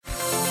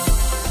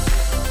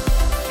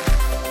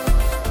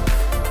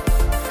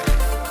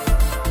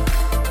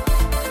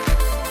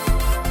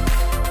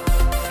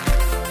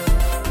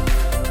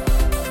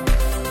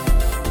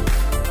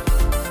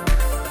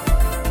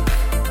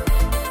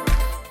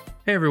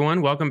Hey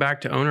everyone, welcome back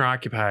to Owner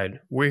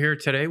Occupied. We're here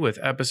today with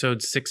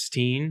episode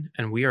 16,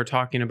 and we are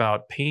talking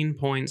about pain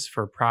points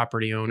for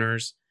property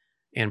owners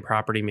and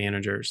property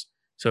managers.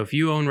 So if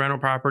you own rental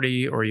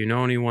property or you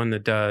know anyone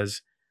that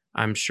does,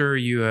 I'm sure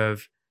you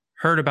have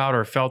heard about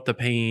or felt the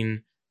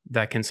pain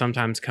that can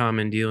sometimes come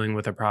in dealing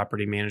with a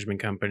property management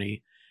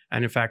company.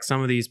 And in fact,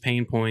 some of these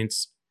pain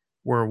points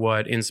were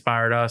what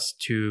inspired us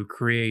to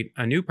create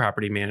a new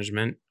property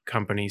management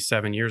company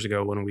 7 years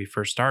ago when we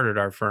first started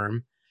our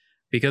firm,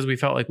 because we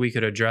felt like we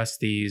could address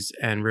these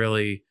and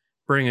really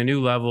bring a new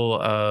level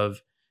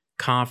of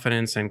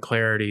confidence and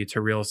clarity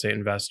to real estate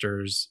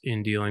investors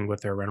in dealing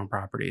with their rental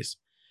properties.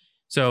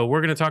 So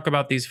we're going to talk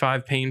about these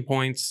 5 pain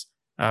points.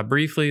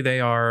 Briefly, they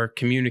are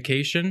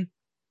communication,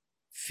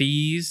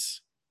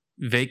 fees,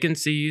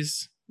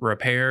 vacancies,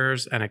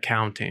 repairs, and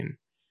accounting.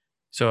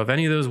 So if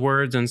any of those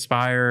words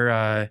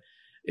inspire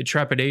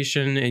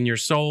trepidation in your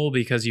soul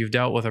because you've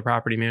dealt with a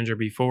property manager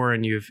before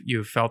and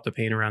you've felt the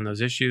pain around those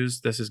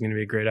issues, this is going to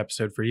be a great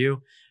episode for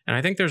you. And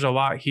I think there's a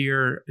lot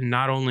here,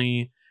 not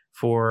only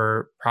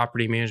for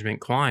property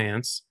management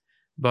clients,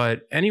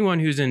 but anyone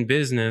who's in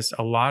business.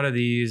 A lot of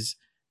these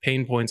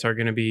pain points are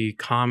going to be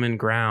common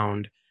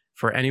ground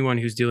for anyone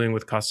who's dealing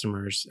with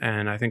customers.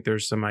 And I think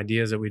there's some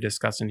ideas that we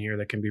discuss in here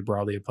that can be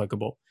broadly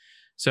applicable.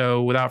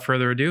 So without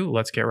further ado,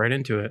 let's get right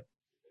into it.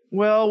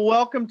 Well,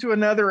 welcome to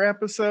another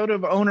episode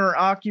of Owner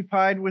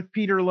Occupied with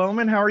Peter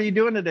Lohman. How are you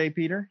doing today,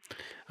 Peter?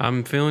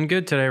 I'm feeling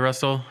good today,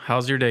 Russell.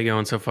 How's your day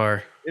going so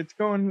far? It's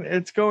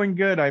going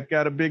good. I've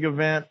got a big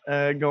event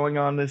going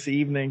on this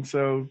evening,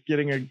 so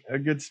getting a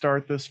good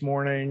start this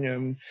morning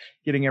and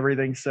getting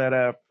everything set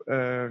up.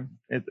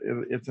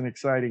 It's an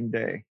exciting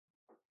day.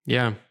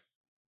 Yeah.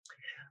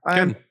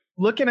 I'm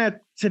looking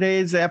at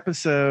today's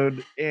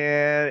episode,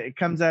 and it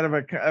comes out of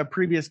a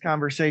previous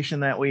conversation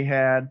that we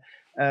had.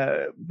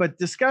 But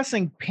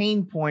discussing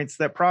pain points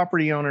that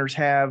property owners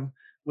have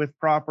with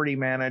property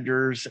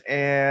managers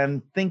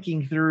and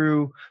thinking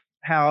through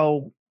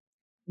how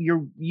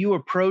you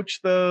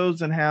approach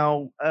those and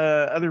how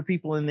other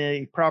people in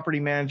the property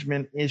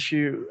management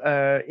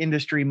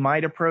industry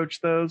might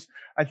approach those,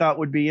 I thought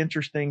would be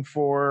interesting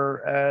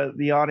for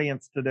the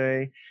audience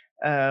today.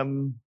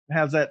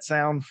 How's that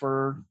sound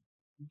for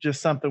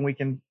just something we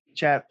can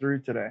chat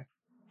through today?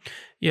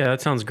 Yeah,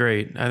 that sounds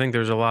great. I think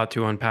there's a lot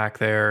to unpack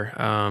there.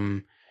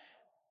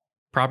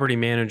 Property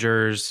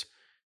managers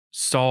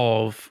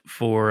solve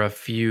for a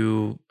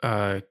few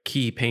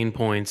key pain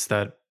points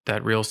that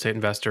real estate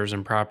investors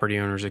and property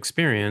owners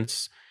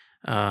experience.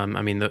 A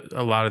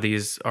lot of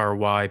these are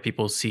why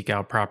people seek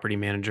out property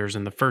managers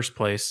in the first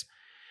place.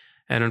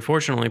 And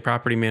unfortunately,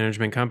 property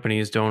management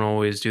companies don't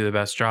always do the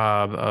best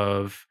job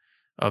of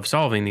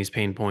solving these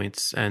pain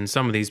points. And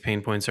some of these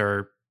pain points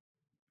are,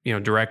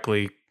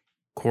 directly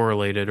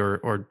correlated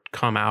or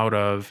come out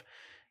of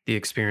the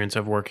experience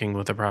of working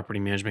with a property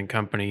management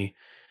company.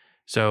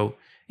 So,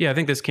 yeah, I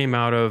think this came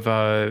out of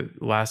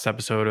last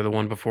episode or the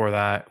one before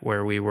that,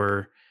 where we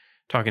were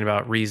talking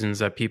about reasons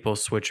that people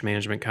switch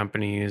management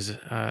companies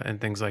and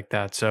things like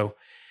that. So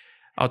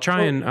I'll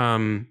try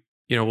and,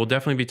 we'll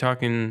definitely be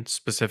talking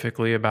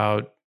specifically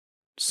about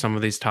some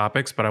of these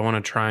topics, but I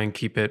want to try and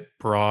keep it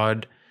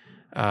broad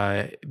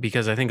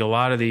because I think a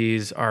lot of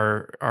these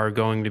are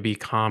going to be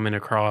common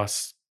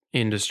across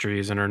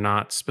industries and are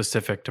not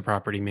specific to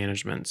property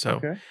management. So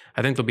okay.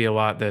 I think there'll be a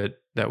lot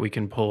that we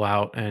can pull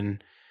out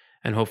and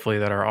hopefully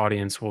that our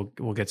audience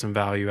will get some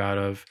value out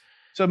of.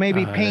 So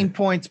maybe pain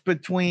points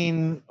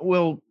between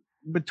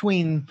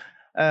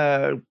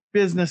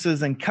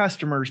businesses and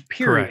customers,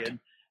 period.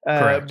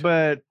 Correct.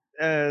 But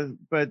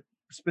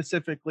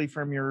specifically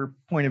from your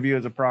point of view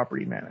as a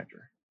property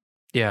manager.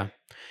 Yeah.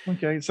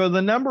 Okay. So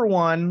the number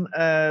one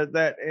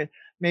that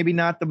maybe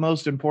not the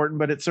most important,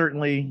 but it's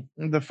certainly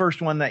the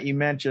first one that you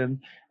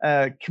mentioned,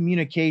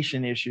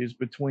 communication issues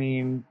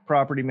between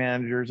property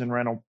managers and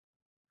rental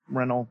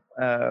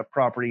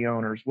property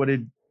owners.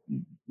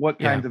 What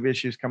kinds of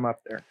issues come up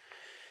there?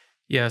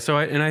 Yeah. So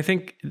I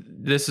think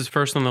this is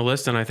first on the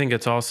list, and I think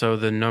it's also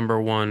the number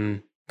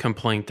one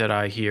complaint that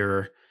I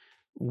hear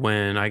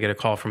when I get a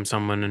call from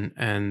someone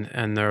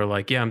and they're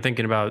like, yeah, I'm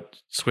thinking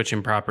about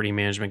switching property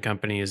management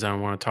companies. I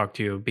don't want to talk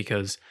to you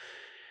because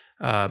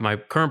my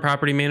current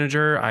property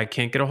manager, I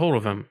can't get a hold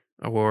of him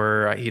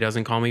or he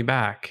doesn't call me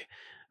back.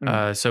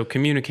 So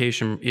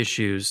communication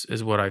issues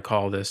is what I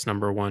call this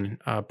number one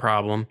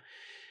problem.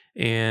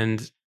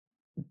 And,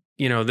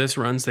 this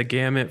runs the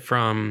gamut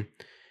from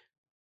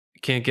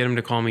can't get him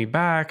to call me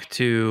back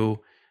to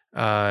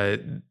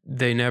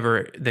they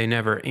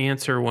never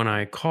answer when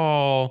I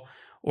call,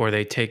 or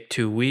they take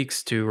 2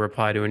 weeks to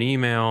reply to an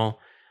email.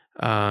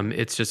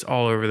 It's just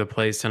all over the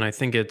place. And I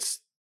think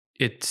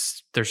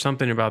there's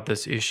something about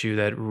this issue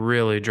that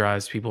really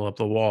drives people up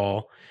the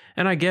wall.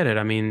 And I get it.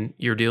 I mean,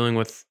 you're dealing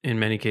with, in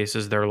many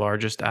cases, their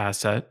largest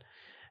asset.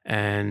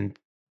 And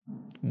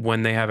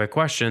when they have a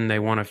question, they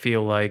want to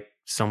feel like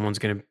someone's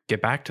going to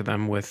get back to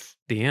them with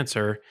the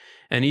answer.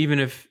 And even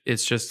if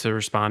it's just to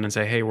respond and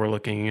say, hey, we're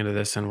looking into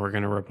this and we're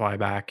going to reply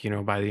back,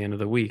 by the end of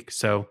the week.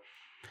 So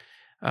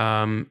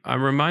I'm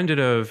reminded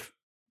of,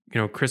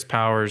 Chris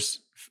Powers,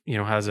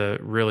 has a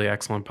really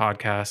excellent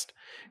podcast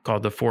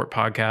called the Fort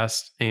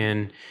Podcast.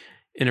 And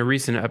in a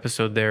recent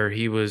episode there,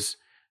 he was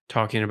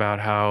talking about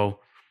how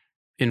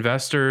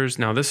investors,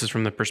 now this is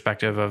from the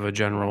perspective of a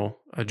general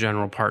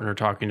partner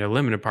talking to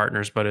limited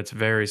partners, but it's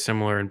very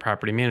similar in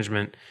property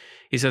management.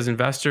 He says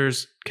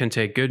investors can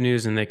take good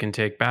news and they can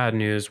take bad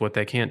news. What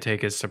they can't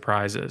take is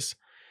surprises.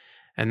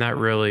 And that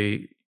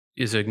really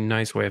is a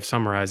nice way of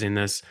summarizing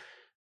this.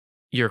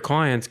 Your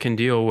clients can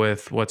deal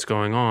with what's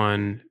going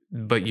on,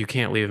 but you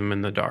can't leave them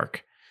in the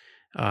dark.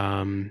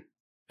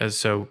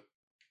 So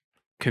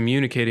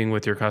communicating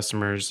with your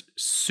customers,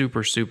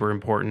 super, super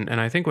important. And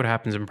I think what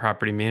happens in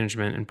property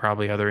management and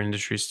probably other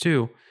industries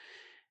too,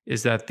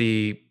 is that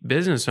the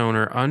business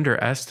owner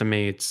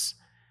underestimates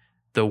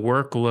the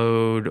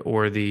workload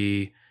or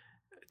the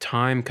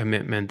time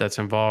commitment that's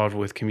involved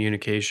with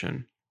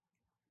communication.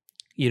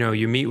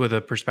 You meet with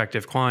a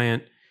prospective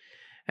client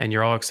and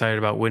you're all excited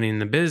about winning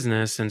the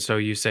business. And so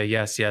you say,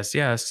 yes, yes,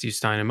 yes, you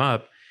sign them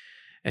up,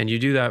 and you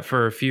do that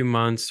for a few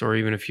months or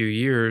even a few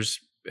years,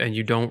 and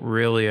you don't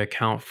really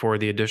account for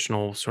the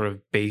additional sort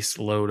of base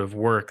load of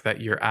work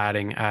that you're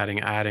adding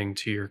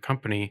to your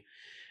company.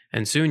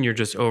 And soon you're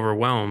just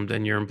overwhelmed,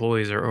 and your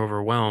employees are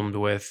overwhelmed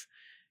with,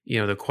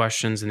 the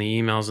questions and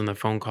the emails and the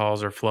phone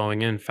calls are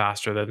flowing in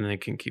faster than they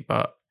can keep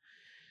up.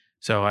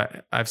 So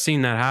I've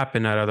seen that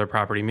happen at other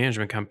property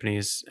management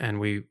companies, and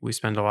we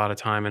spend a lot of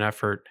time and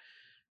effort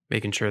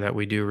making sure that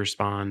we do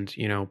respond,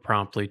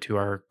 promptly to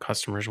our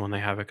customers when they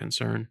have a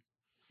concern.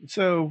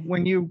 So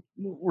when you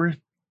were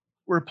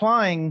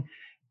replying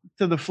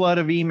to the flood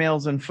of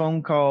emails and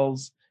phone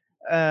calls,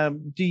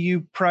 do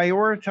you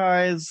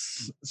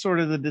prioritize sort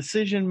of the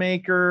decision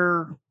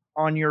maker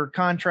on your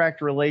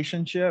contract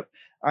relationship?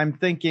 I'm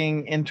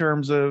thinking in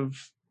terms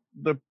of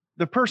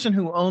the person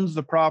who owns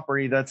the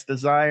property that's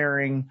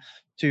desiring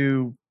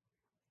to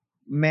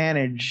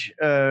manage,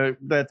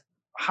 that's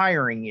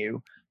hiring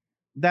you.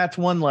 That's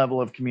one level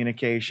of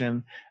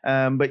communication,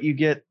 but you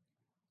get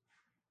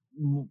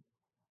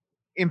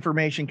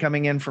information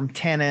coming in from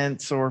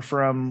tenants or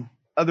from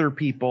other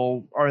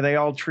people. Are they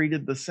all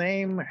treated the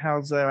same?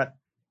 How's that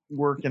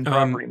work in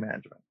property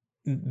management?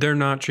 They're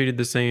not treated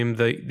the same.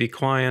 The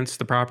clients,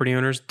 the property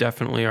owners,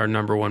 definitely are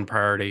number one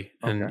priority.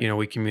 Okay. And,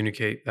 we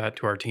communicate that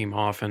to our team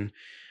often.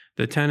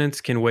 The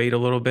tenants can wait a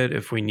little bit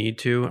if we need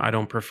to. I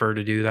don't prefer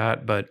to do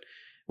that, but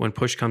when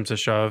push comes to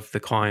shove, the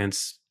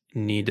clients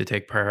need to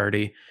take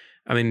priority.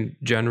 I mean,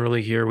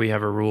 generally here we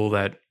have a rule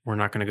that we're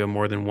not going to go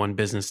more than one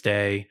business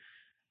day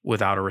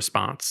without a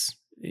response,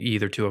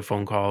 either to a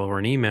phone call or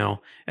an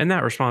email. And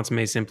that response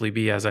may simply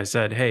be, as I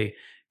said, hey,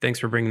 thanks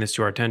for bringing this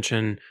to our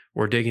attention.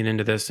 We're digging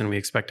into this and we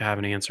expect to have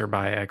an answer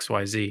by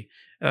XYZ.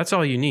 That's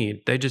all you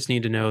need. They just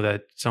need to know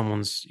that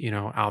someone's,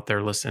 out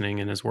there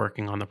listening and is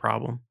working on the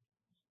problem.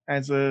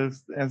 As a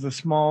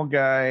small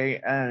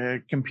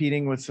guy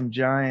competing with some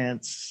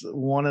giants,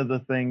 one of the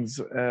things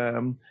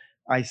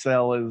I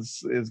sell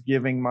is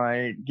giving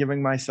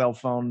my cell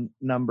phone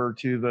number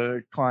to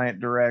the client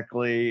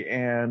directly,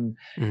 and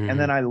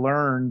then I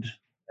learned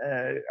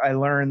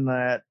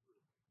that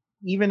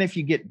even if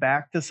you get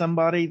back to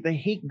somebody, they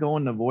hate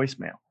going to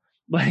voicemail.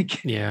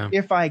 Like,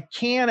 if I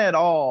can at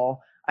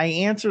all, I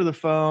answer the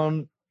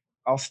phone.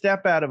 I'll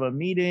step out of a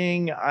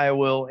meeting. I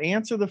will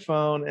answer the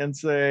phone and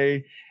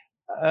say,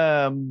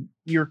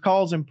 your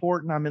call's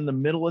important. I'm in the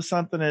middle of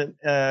something.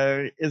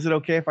 Is it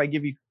okay if I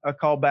give you a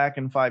call back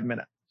in 5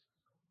 minutes?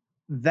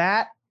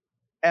 That,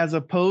 as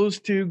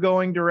opposed to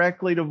going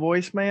directly to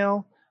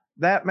voicemail,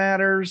 that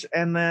matters.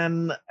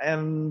 And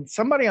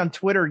somebody on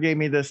Twitter gave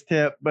me this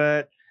tip,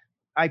 but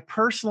I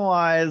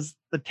personalize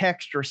the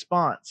text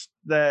response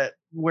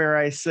where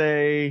I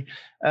say,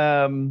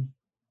 I'm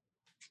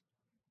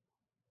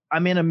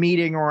in a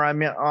meeting or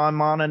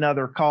I'm on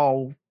another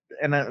call,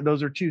 and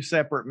those are two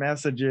separate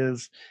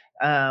messages.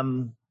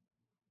 I'll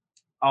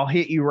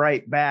hit you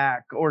right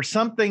back, or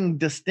something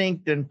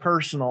distinct and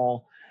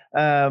personal.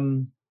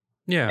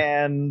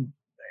 And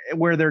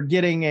where they're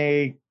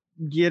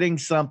getting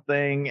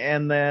something,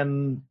 and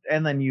then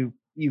you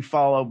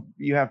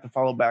have to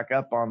follow back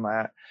up on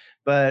that.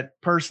 But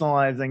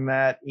personalizing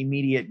that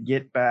immediate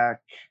get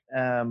back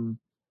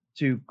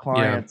to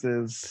clients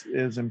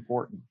is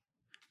important.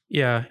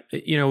 Yeah.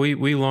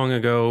 We long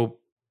ago,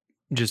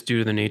 just due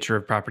to the nature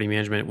of property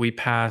management, we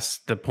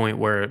passed the point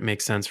where it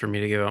makes sense for me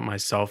to give out my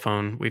cell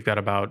phone. We've got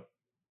about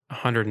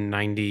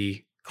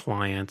 190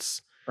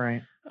 clients.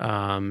 Right.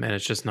 And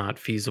it's just not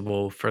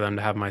feasible for them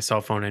to have my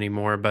cell phone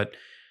anymore. But,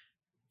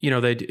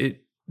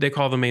 they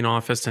call the main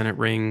office and it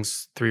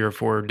rings 3 or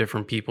 4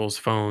 different people's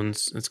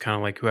phones. It's kind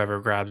of like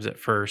whoever grabs it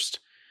first.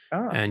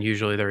 And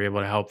usually they're able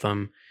to help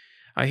them.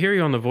 I hear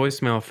you on the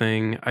voicemail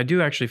thing. I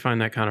do actually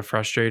find that kind of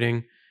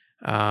frustrating,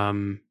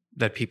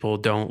 that people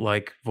don't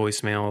like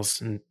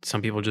voicemails, and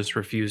some people just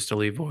refuse to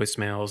leave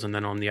voicemails. And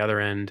then on the other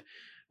end,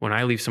 when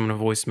I leave someone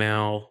a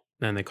voicemail,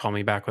 then they call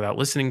me back without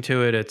listening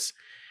to it. It's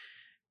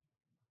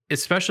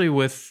especially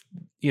with,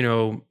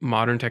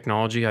 modern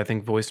technology, I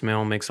think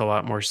voicemail makes a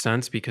lot more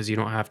sense because you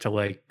don't have to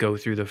like go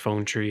through the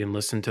phone tree and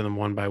listen to them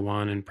one by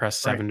one and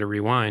press Right. 7 to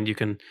rewind. You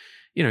can,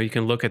 you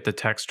can look at the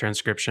text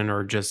transcription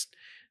or just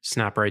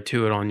snap right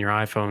to it on your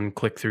iPhone,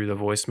 click through the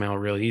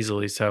voicemail really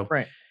easily. So,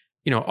 Right.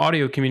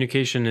 audio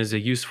communication is a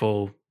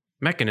useful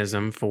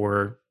mechanism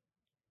for,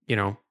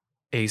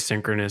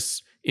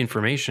 asynchronous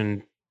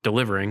information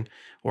delivering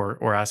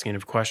or asking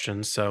of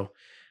questions. So,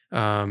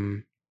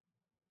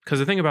 because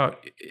the thing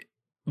about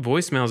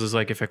voicemails is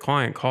like if a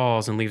client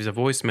calls and leaves a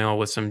voicemail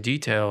with some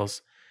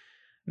details,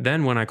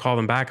 then when I call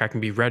them back, I can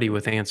be ready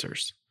with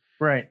answers.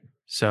 Right.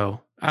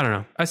 So I don't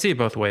know. I see it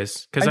both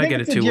ways because I I think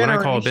get it it's a too. When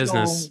I call a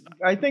business,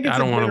 I think it's I a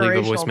don't want to leave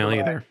a generational voicemail divide.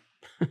 either.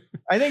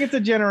 I think it's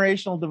a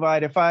generational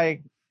divide. If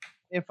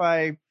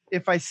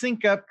I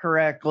sync up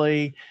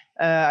correctly,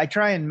 I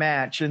try and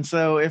match. And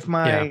so if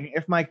my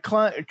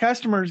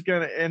customer's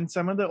gonna, and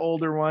some of the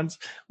older ones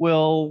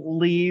will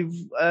leave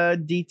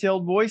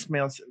detailed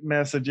voicemail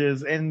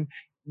messages, and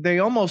they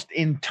almost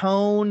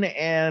intone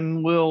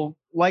and will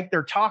like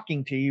they're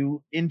talking to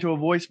you into a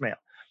voicemail.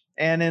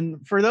 And then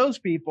for those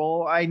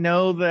people, I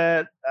know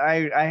that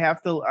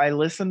I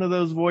listen to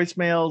those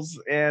voicemails,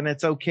 and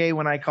it's okay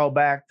when I call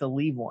back to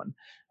leave one.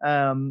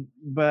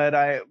 But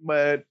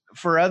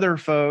for other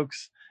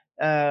folks,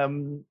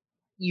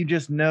 you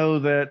just know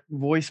that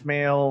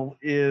voicemail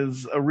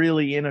is a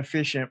really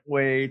inefficient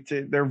way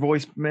to their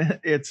voice.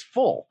 It's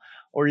full,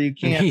 or you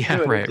can't Yeah,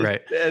 do it. right,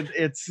 right.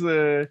 It's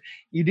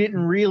you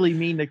didn't really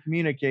mean to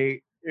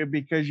communicate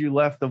because you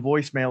left the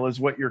voicemail is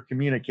what you're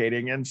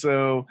communicating. And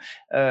so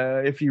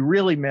if you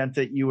really meant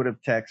it, you would have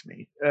texted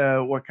me.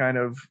 What kind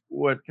of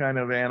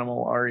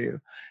animal are you?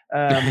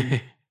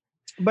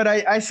 But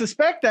I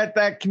suspect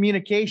that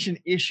communication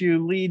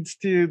issue leads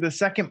to the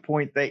second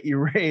point that you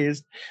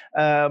raised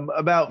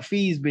about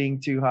fees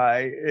being too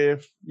high.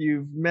 If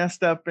you've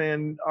messed up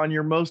on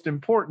your most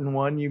important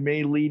one, you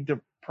may lead to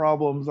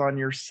problems on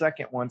your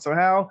second one. So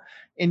how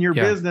in your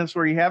business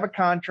where you have a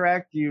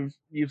contract, you've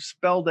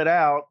spelled it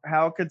out,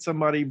 how could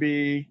somebody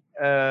be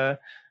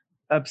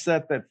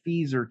upset that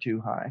fees are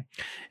too high?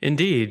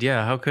 Indeed.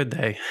 Yeah. How could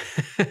they?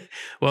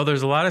 Well,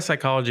 there's a lot of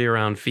psychology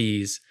around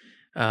fees.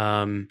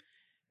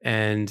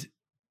 And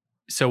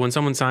so when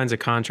someone signs a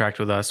contract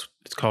with us,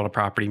 it's called a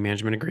property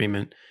management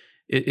agreement.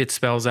 It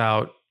spells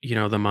out,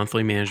 the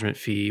monthly management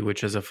fee,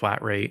 which is a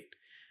flat rate.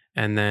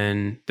 And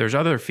then there's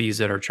other fees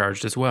that are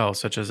charged as well,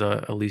 such as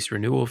a lease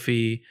renewal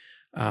fee.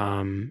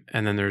 And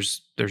then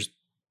there's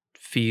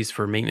fees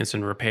for maintenance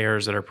and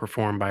repairs that are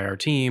performed by our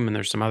team. And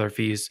there's some other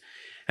fees.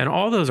 And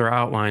all those are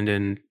outlined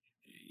in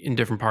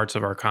different parts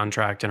of our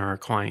contract and our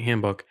client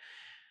handbook.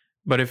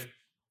 But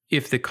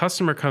if the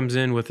customer comes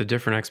in with a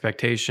different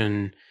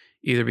expectation,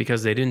 either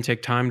because they didn't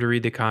take time to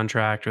read the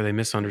contract or they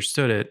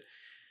misunderstood it,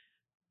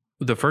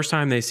 the first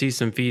time they see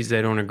some fees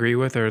they don't agree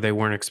with or they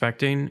weren't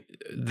expecting,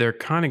 they're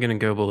kind of going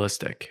to go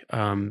ballistic. They're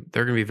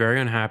going to be very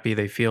unhappy.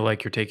 They feel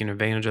like you're taking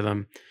advantage of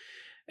them.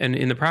 And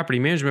in the property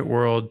management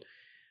world,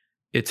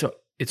 it's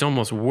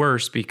almost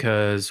worse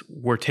because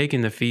we're taking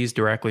the fees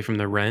directly from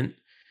the rent.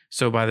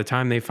 So by the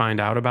time they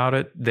find out about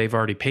it, they've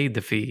already paid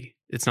the fee.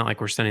 It's not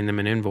like we're sending them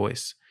an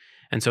invoice.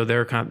 And so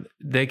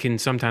they can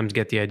sometimes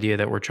get the idea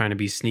that we're trying to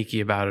be sneaky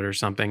about it or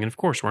something. And of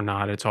course we're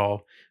not. It's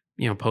all,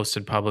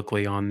 posted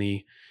publicly on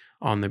the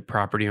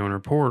property owner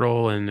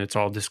portal, and it's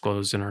all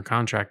disclosed in our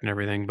contract and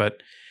everything.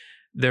 But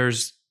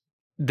there's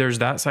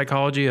that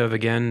psychology of,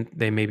 again,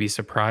 they may be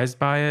surprised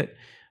by it,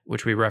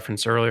 which we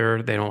referenced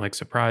earlier. They don't like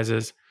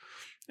surprises.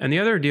 And the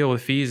other deal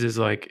with fees is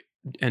like,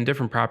 and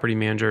different property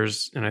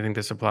managers, and I think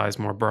this applies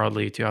more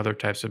broadly to other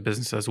types of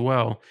business as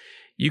well,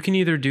 you can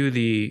either do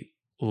the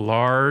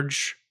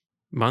large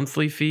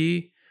monthly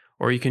fee,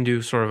 or you can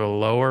do sort of a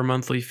lower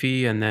monthly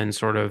fee and then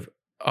sort of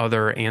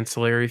other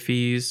ancillary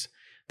fees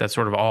that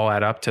sort of all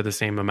add up to the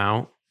same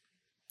amount.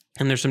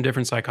 And there's some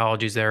different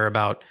psychologies there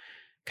about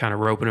kind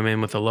of roping them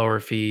in with a lower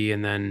fee.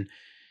 And then,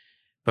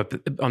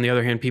 but on the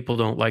other hand, people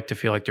don't like to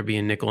feel like they're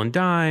being nickel and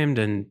dimed.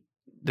 And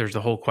there's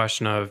the whole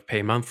question of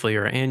pay monthly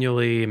or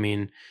annually. I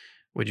mean,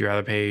 would you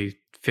rather pay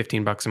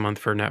 $15 a month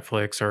for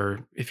Netflix,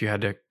 or if you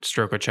had to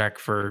stroke a check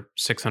for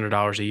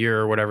 $600 a year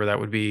or whatever that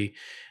would be,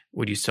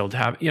 would you still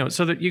have,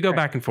 so that you go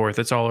back and forth.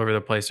 It's all over the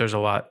place. There's a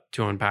lot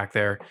to unpack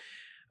there.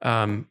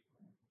 Again,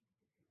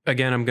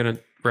 I'm going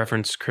to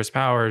reference Chris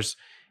Powers.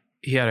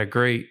 He had a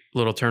great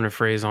little turn of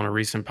phrase on a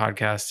recent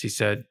podcast. He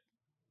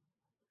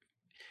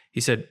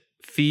said,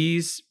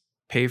 fees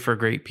pay for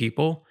great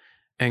people,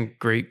 and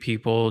great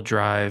people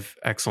drive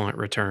excellent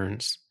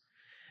returns.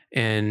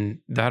 And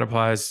that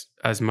applies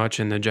as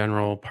much in the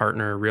general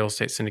partner real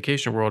estate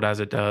syndication world as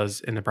it does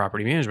in the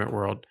property management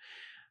world.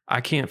 I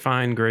can't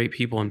find great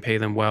people and pay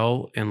them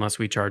well unless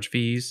we charge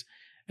fees.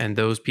 And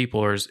those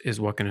people who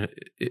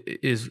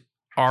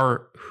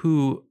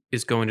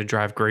is going to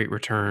drive great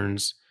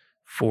returns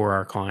for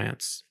our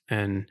clients.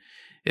 And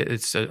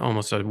it's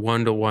almost a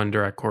 1-to-1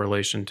 direct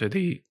correlation to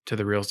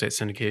the real estate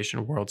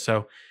syndication world.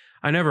 So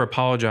I never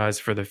apologize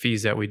for the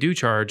fees that we do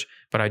charge,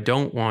 but I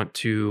don't want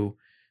to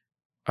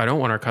I don't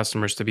want our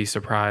customers to be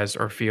surprised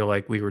or feel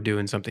like we were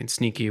doing something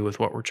sneaky with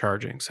what we're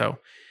charging. So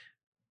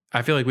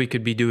I feel like we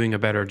could be doing a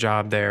better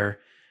job there.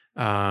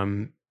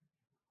 Um,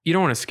 you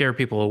don't want to scare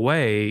people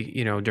away,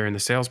 during the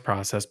sales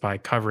process by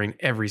covering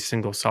every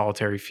single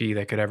solitary fee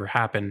that could ever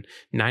happen,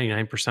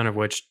 99% of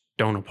which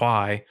don't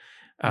apply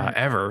Right.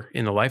 ever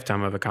in the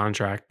lifetime of a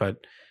contract.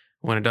 But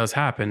when it does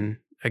happen,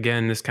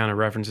 again, this kind of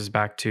references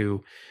back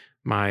to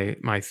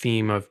my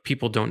theme of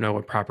people don't know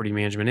what property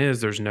management is.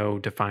 There's no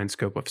defined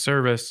scope of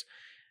service.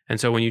 And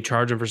so when you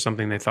charge them for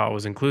something they thought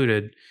was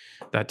included,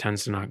 that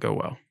tends to not go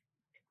well.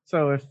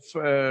 So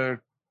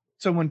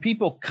so when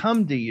people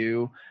come to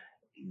you,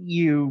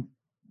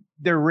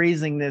 they're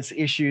raising this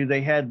issue.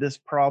 They had this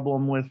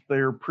problem with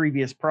their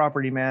previous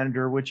property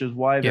manager, which is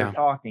why they're Yeah.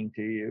 talking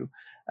to you.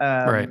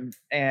 Right.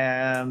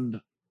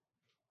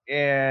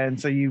 And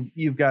so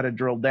you've got to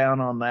drill down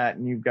on that,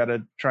 and you've got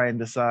to try and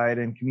decide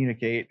and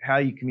communicate how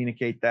you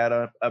communicate that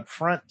up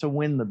front to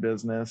win the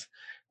business.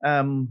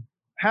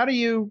 How do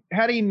you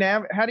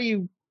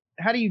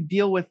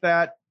deal with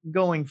that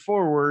going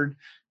forward,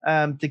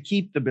 to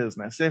keep the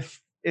business?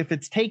 If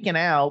it's taken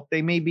out,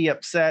 they may be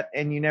upset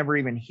and you never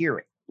even hear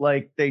it.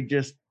 Like you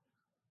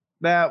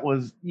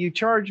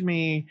charge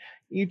me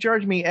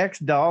X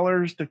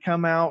dollars to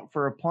come out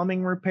for a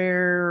plumbing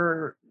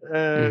repair,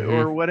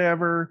 or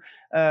whatever.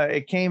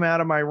 It came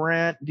out of my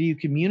rent. Do you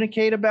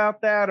communicate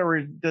about that,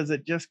 or does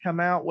it just come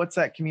out? What's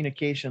that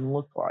communication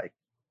look like?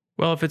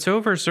 Well, if it's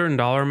over a certain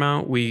dollar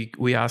amount,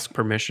 we ask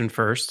permission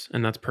first,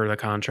 and that's per the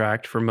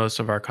contract. For most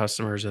of our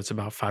customers, it's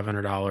about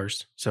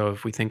 $500. So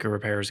if we think a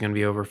repair is going to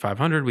be over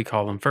 500, we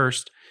call them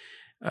first.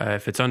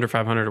 If it's under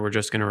 500, we're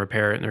just going to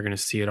repair it, and they're going to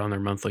see it on their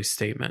monthly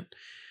statement.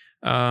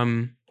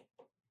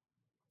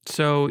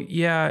 So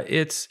yeah,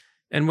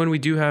 and when we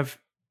do have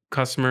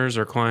customers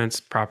or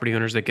clients, property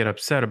owners that get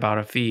upset about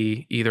a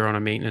fee, either on a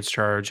maintenance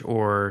charge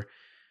or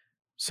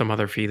some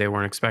other fee they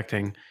weren't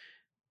expecting,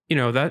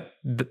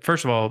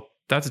 first of all,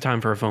 that's a time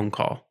for a phone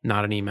call,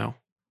 not an email.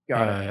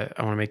 Got it.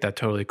 I want to make that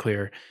totally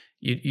clear.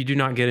 You do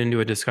not get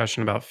into a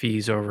discussion about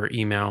fees over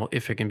email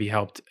if it can be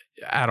helped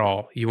at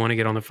all. You want to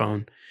get on the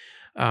phone.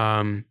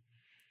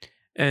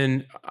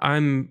 And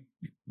I'm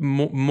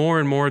more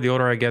and more, the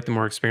older I get, the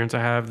more experience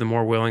I have, the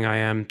more willing I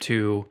am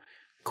to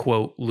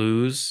quote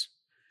lose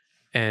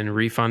and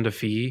refund a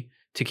fee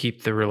to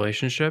keep the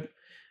relationship.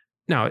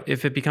 Now,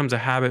 if it becomes a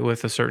habit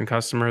with a certain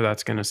customer,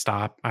 that's going to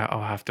stop.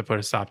 I'll have to put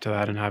a stop to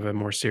that and have a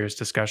more serious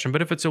discussion.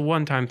 But if it's a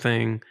one-time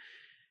thing,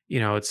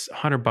 it's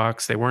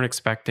 $100 they weren't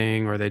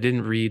expecting, or they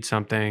didn't read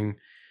something,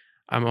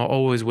 I'm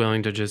always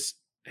willing to just,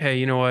 hey,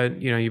 you know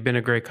what? You've been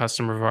a great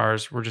customer of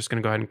ours. We're just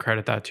going to go ahead and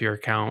credit that to your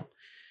account.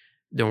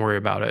 Don't worry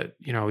about it.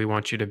 We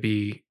want you to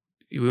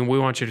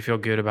feel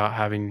good about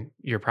having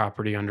your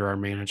property under our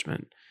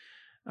management.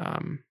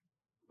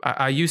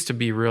 I used to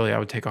be I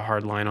would take a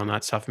hard line on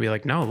that stuff and be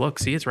like, no, look,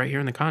 see, it's right here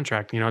in the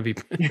contract. I'd be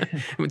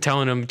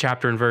telling them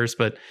chapter and verse,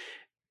 but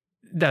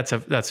that's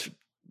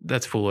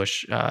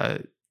foolish,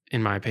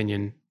 in my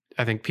opinion.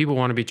 I think people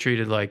want to be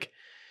treated like,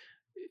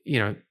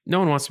 no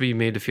one wants to be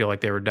made to feel like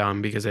they were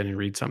dumb because they didn't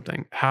read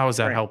something. How is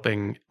that Right.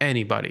 helping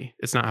anybody?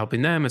 It's not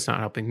helping them. It's not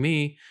helping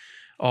me.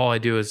 All I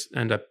do is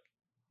end up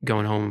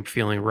going home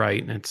feeling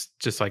right. And it's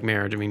just like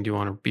marriage. I mean, do you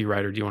want to be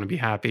right or do you want to be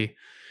happy?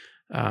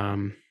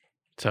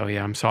 So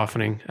yeah, I'm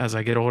softening as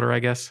I get older, I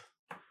guess.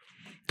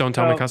 Don't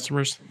tell my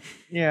customers.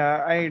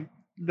 Yeah,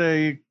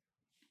 the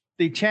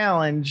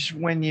challenge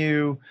when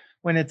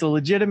it's a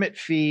legitimate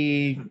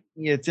fee,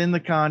 it's in the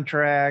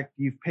contract,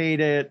 you've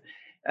paid it.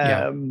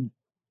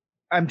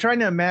 I'm trying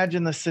to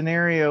imagine the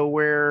scenario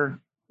where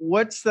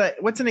what's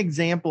an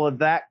example of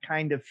that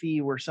kind of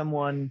fee where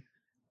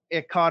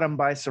it caught them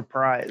by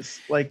surprise.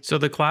 Like, so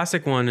the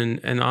classic one,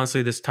 and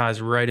honestly, this ties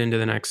right into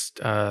the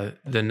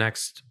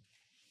next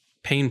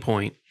pain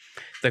point.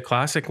 The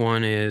classic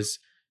one is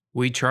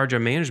we charge a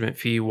management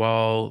fee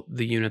while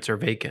the units are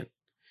vacant.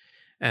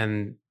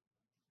 And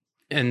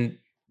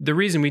the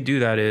reason we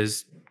do that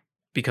is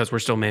because we're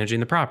still managing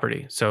the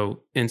property. So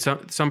in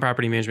some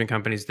property management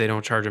companies, they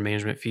don't charge a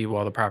management fee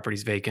while the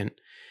property's vacant.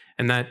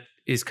 And that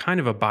is kind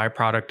of a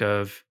byproduct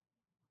of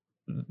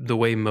the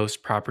way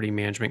most property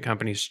management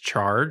companies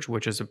charge,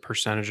 which is a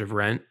percentage of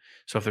rent.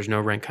 So if there's no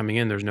rent coming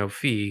in, there's no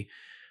fee.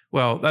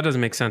 Well, that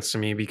doesn't make sense to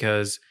me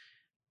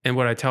and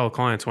what I tell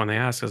clients when they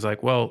ask is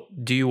like, well,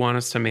 do you want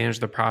us to manage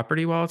the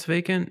property while it's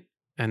vacant?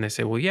 And they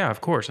say, well, yeah, of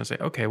course. I say,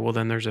 okay, well,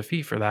 then there's a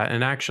fee for that.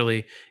 And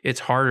actually,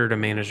 it's harder to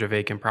manage a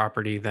vacant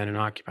property than an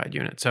occupied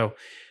unit. So,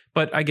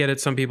 but I get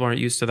it. Some people aren't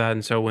used to that.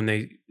 And so when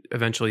they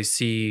eventually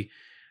see,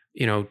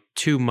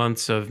 2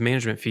 months of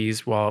management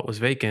fees while it was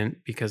vacant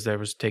because there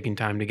was taking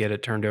time to get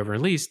it turned over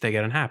and leased, they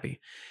get unhappy.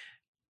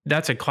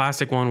 That's a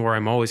classic one where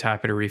I'm always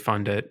happy to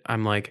refund it.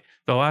 I'm like,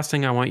 the last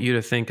thing I want you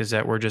to think is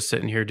that we're just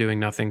sitting here doing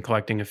nothing,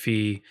 collecting a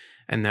fee,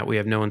 and that we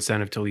have no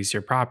incentive to lease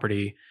your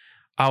property.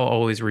 I'll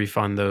always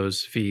refund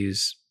those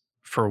fees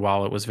for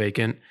while it was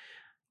vacant.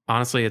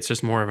 Honestly, it's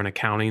just more of an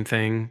accounting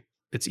thing.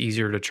 It's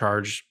easier to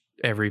charge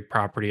every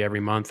property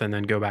every month and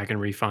then go back and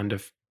refund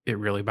if it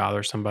really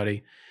bothers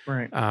somebody.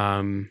 right.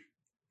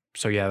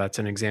 So yeah, that's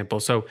an example.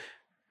 So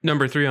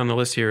number 3 on the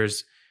list here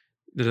is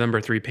the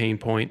number 3 pain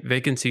point: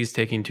 vacancies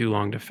taking too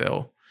long to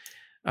fill.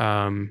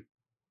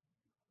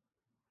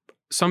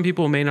 Some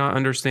people may not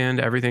understand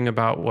everything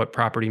about what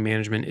property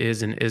management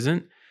is and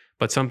isn't,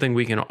 but something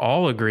we can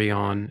all agree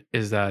on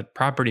is that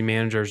property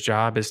manager's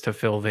job is to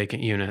fill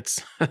vacant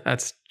units.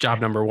 That's job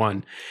number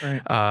 1.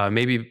 Right.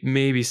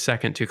 Maybe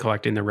second to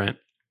collecting the rent.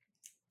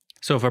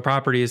 So if a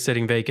property is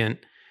sitting vacant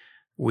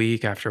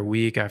week after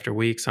week after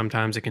week,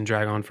 sometimes it can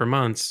drag on for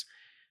months.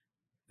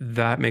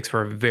 That makes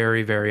for a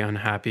very, very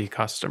unhappy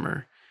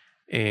customer.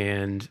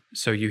 And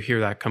so you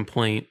hear that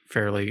complaint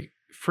fairly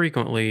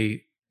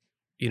frequently,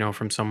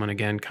 from someone,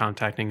 again,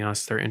 contacting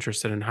us. They're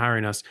interested in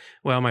hiring us.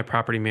 Well, my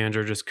property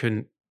manager just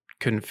couldn't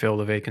fill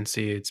the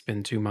vacancy. It's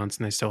been 2 months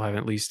and they still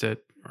haven't leased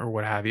it, or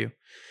what have you.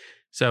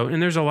 So,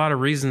 and there's a lot of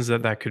reasons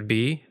that could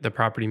be. The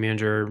property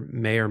manager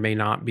may or may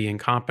not be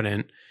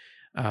incompetent.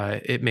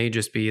 It may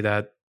just be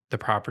that the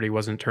property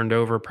wasn't turned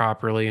over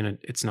properly and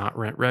it's not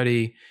rent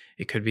ready.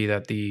 It could be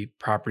that the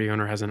property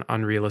owner has an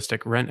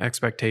unrealistic rent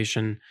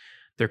expectation.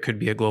 There could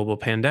be a global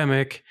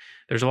pandemic.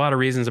 There's a lot of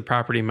reasons a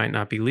property might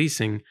not be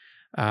leasing.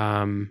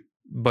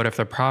 But if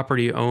the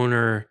property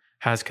owner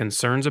has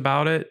concerns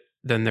about it,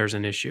 then there's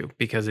an issue,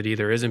 because it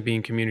either isn't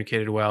being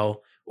communicated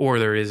well or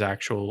there is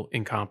actual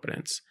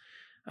incompetence.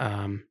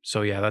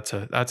 So yeah,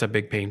 that's a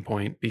big pain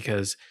point,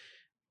 because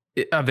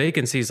a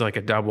vacancy is like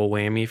a double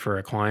whammy for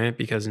a client,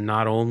 because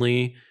not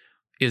only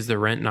is the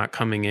rent not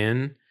coming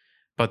in,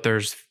 but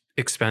there's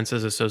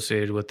expenses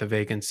associated with the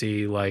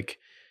vacancy, like,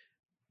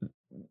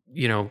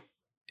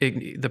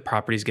 the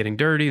property's getting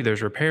dirty,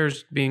 there's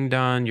repairs being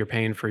done, you're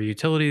paying for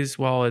utilities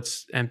while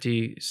it's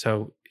empty.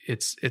 So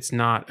it's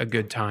not a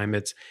good time.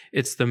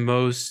 It's the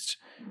most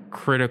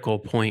critical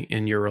point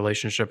in your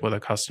relationship with a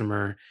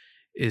customer,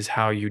 is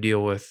how you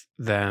deal with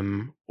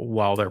them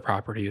while their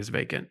property is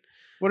vacant.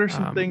 What are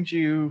some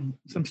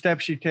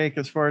steps you take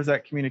as far as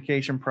that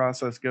communication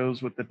process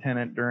goes with the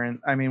tenant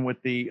with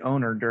the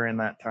owner during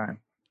that time?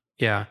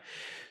 Yeah.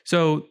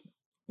 So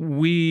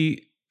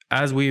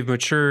as we've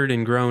matured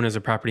and grown as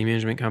a property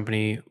management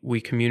company,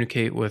 we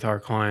communicate with our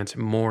clients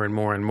more and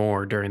more and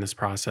more during this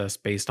process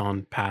based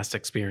on past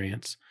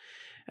experience.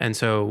 And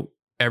so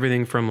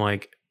everything from,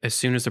 like, as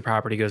soon as the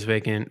property goes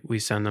vacant, we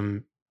send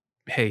them,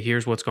 hey,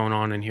 here's what's going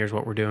on and here's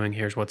what we're doing.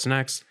 Here's what's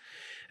next.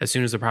 As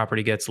soon as the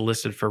property gets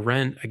listed for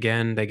rent,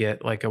 again, they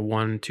get like a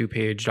 1-2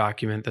 page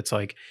document that's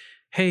like,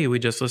 hey, we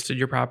just listed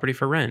your property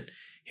for rent.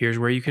 Here's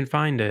where you can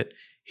find it.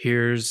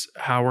 Here's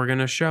how we're going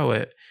to show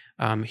it.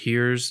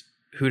 Here's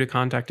who to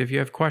contact if you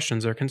have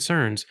questions or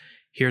concerns.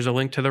 Here's a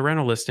link to the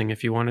rental listing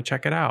if you want to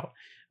check it out.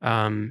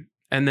 And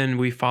then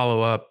we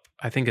follow up.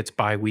 I think it's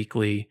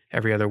bi-weekly,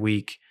 every other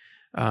week.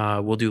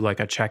 We'll do like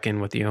a check-in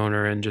with the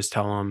owner and just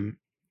tell them,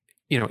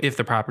 if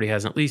the property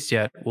hasn't leased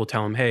yet, we'll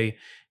tell them, hey,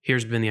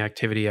 here's been the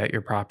activity at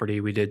your property.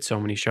 We did so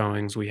many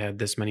showings. We had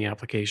this many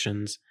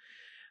applications.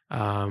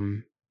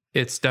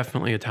 It's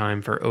definitely a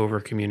time for over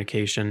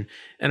communication.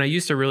 And I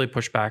used to really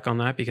push back on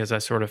that, because I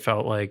sort of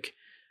felt like,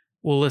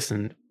 well,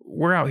 listen,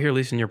 we're out here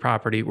leasing your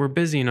property. We're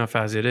busy enough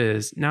as it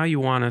is. Now you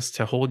want us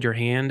to hold your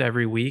hand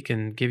every week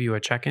and give you a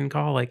check-in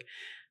call? Like,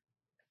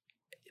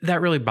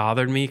 that really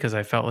bothered me, because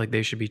I felt like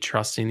they should be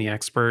trusting the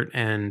expert,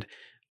 and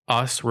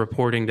us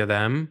reporting to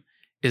them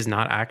is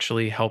not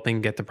actually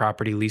helping get the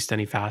property leased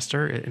any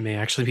faster. It may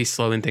actually be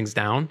slowing things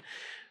down.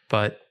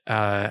 But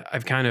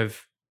I've kind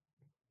of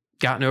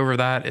gotten over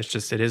that. It's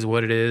just, it is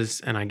what it is.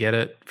 And I get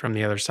it from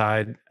the other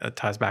side. It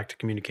ties back to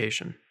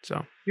communication.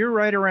 So you're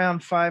right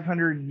around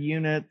 500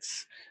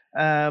 units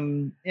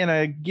in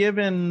a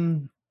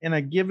given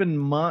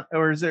month,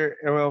 or is it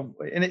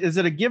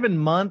a given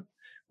month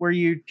where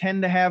you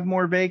tend to have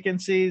more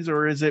vacancies,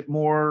 or is it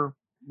more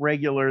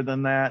regular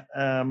than that?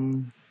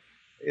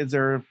 Is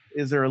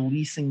there a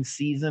leasing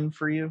season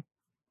for you?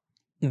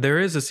 There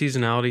is a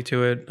seasonality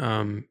to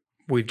it.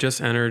 We've just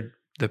entered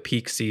the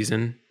peak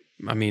season.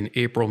 I mean,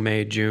 April,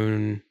 May,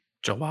 June,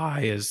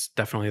 July is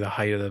definitely the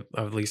height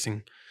of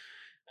leasing.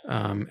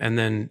 And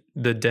then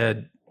the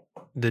dead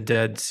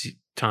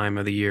time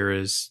of the year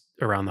is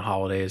around the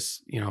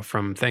holidays.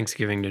 From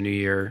Thanksgiving to New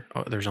Year,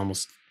 there's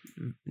almost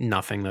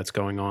nothing that's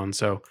going on.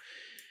 So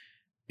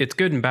it's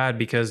good and bad,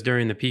 because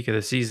during the peak of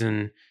the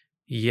season,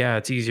 yeah,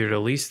 it's easier to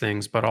lease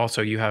things, but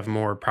also you have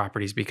more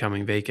properties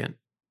becoming vacant.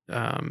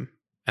 And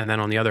then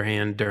on the other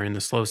hand, during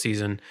the slow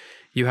season,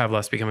 you have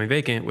less becoming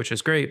vacant, which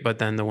is great. But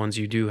then the ones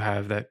you do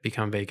have that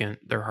become vacant,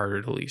 they're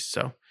harder to lease.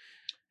 So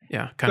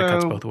yeah, kind of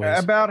cuts both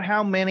ways. About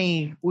how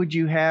many would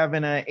you have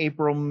in a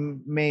April,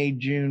 May,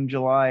 June,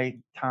 July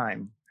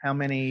time? How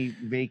many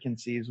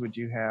vacancies would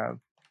you have?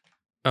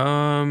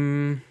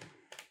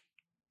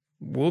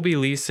 We'll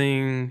be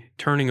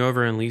turning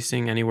over and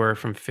leasing anywhere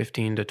from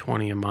 15 to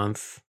 20 a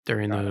month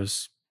during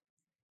those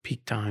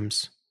peak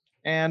times.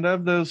 And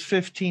of those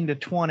 15 to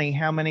 20,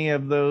 how many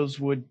of those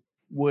would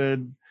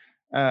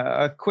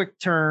a quick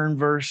turn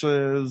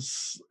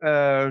versus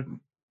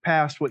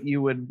past what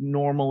you would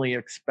normally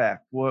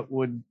expect?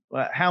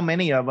 How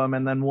many of them,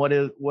 and then what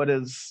is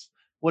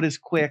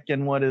quick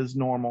and what is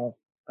normal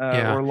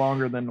Yeah. or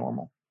longer than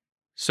normal.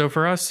 So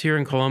for us here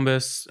in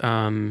Columbus,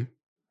 from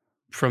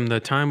the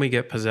time we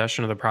get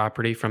possession of the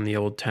property from the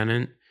old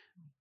tenant,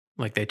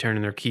 like they turn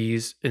in their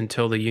keys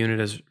until the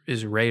unit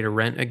is ready to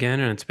rent again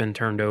and it's been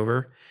turned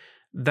over,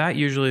 that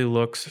usually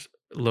looks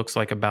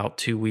like about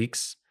 2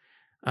 weeks.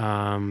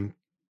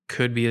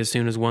 Could be as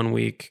soon as 1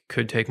 week,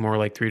 could take more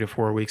like 3 to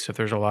 4 weeks if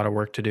there's a lot of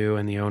work to do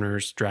and the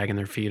owner's dragging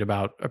their feet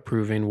about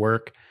approving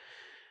work.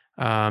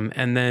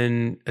 And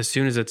then as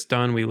soon as it's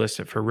done, we list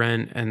it for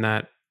rent. And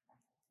that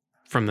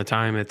from the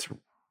time it's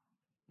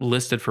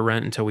listed for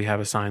rent until we have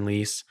a signed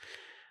lease,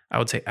 I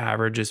would say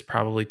average is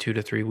probably 2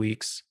 to 3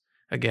 weeks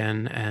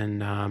again.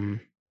 And,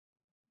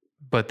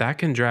 but that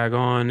can drag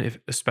on,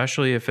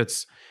 especially if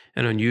it's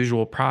an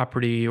unusual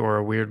property or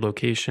a weird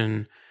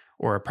location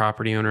or a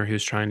property owner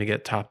who's trying to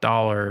get top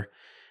dollar.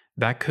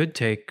 That could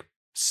take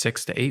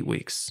 6 to 8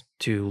 weeks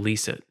to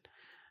lease it.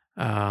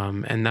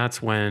 And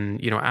that's when,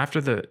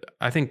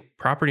 I think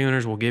property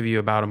owners will give you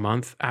about a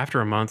month.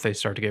 After a month, they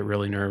start to get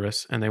really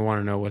nervous and they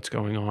want to know what's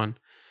going on.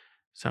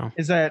 So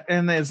is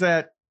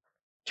that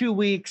 2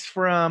 weeks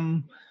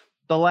from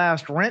the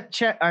last rent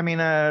check? I mean,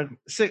 a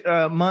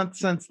month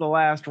since the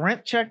last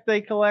rent check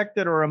they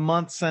collected, or a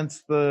month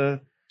since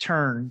since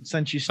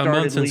you started? A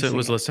month since leasing it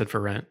was listed for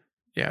rent.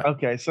 Yeah.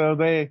 Okay, so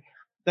they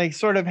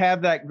sort of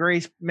have that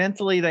grace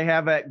mentally. They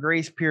have that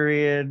grace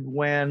period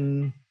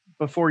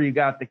before you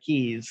got the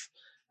keys,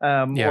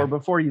 or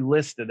before you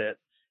listed it,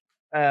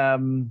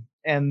 and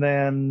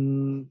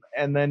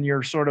then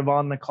you're sort of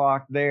on the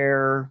clock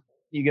there.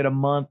 You get a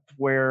month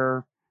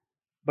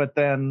but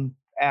then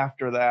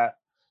after that,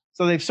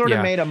 so they've sort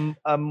of made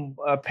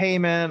a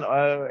payment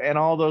and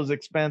all those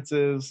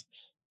expenses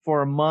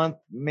for a month.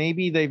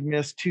 Maybe they've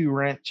missed 2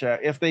 rent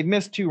checks. If they've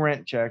missed 2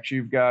 rent checks,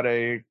 you've got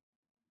a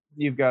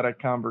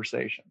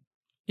conversation.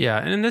 Yeah.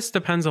 And this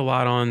depends a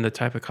lot on the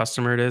type of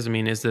customer it is. I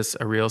mean, is this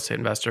a real estate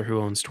investor who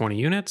owns 20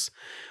 units,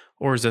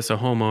 or is this a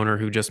homeowner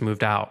who just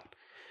moved out?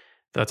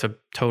 That's a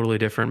totally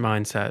different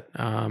mindset.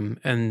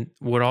 And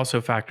what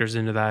also factors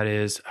into that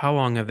is how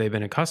long have they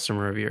been a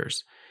customer of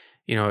yours?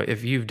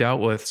 If you've dealt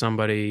with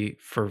somebody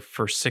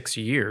for 6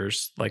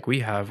 years, like we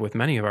have with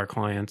many of our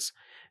clients,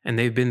 and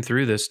they've been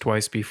through this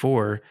twice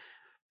before,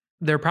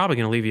 they're probably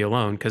going to leave you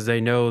alone because they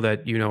know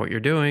that you know what you're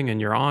doing and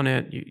you're on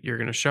it. You're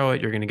going to show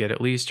it. You're going to get it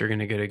leased. You're going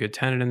to get a good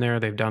tenant in there.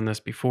 They've done this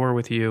before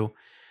with you.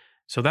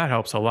 So that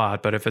helps a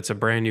lot. But if it's a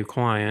brand new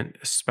client,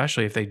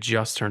 especially if they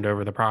just turned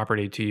over the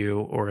property to you,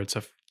 or it's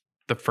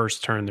the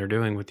first turn they're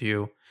doing with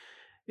you,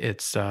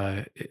 it's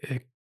a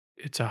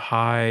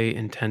high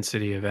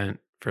intensity event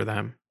for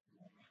them.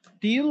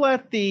 Do you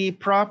let the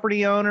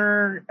property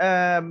owner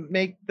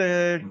make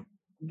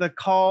the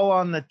call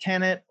on the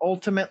tenant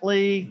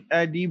ultimately?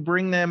 Do you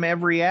bring them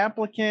every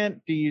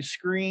applicant? Do you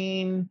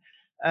screen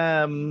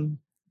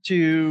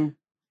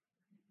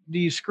do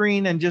you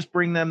screen and just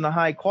bring them the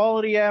high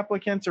quality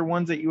applicants, or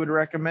ones that you would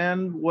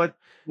recommend?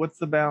 What's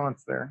the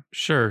balance there?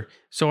 Sure.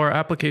 So our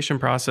application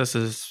process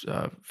is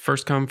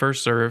first come,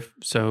 first serve.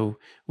 So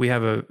we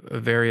have a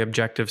very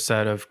objective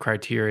set of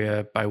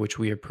criteria by which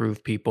we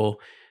approve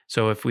people.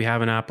 So if we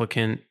have an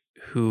applicant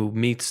who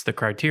meets the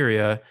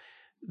criteria,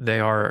 they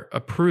are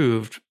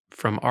approved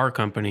from our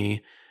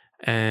company.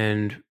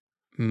 And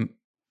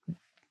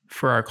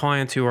for our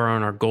clients who are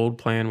on our gold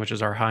plan, which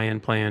is our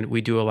high-end plan,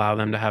 we do allow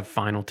them to have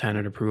final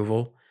tenant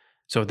approval.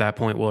 So at that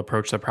point, we'll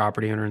approach the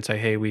property owner and say,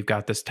 hey, we've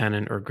got this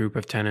tenant or group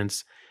of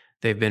tenants.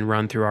 They've been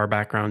run through our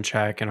background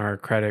check and our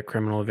credit,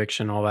 criminal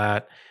eviction, all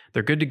that.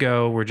 They're good to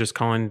go. We're just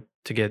calling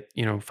to get,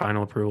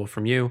 final approval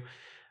from you.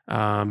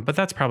 But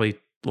that's probably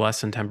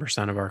less than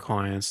 10% of our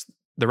clients.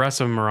 The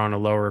rest of them are on a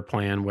lower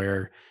plan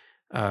where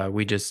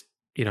we just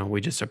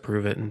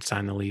approve it and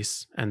sign the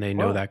lease, and they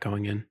know that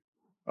going in.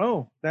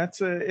 Oh,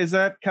 is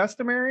that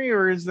customary,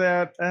 or is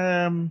that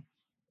I'm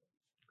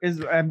just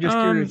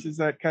curious, is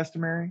that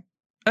customary?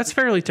 That's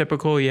fairly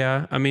typical.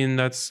 Yeah. I mean,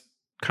 that's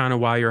kind of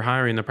why you're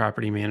hiring the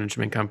property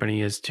management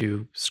company, is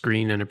to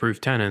screen and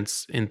approve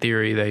tenants. In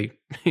theory,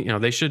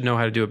 they should know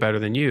how to do it better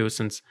than you,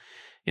 since,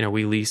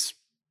 we lease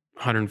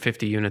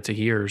 150 units a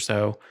year or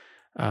so.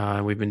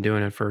 We've been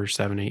doing it for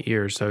 7-8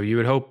 years. So you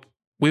would hope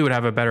we would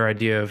have a better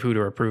idea of who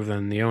to approve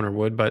than the owner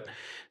would. But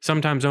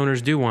sometimes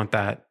owners do want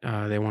that.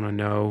 They want to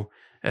know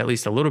at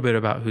least a little bit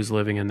about who's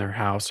living in their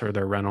house or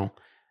their rental.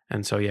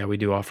 And so, yeah, we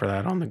do offer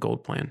that on the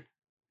gold plan.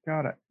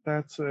 Got it.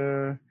 That's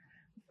an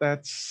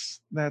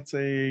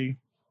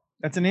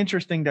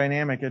interesting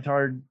dynamic. It's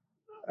hard.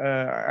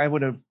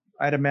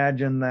 I'd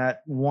imagine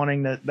that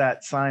wanting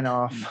that sign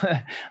off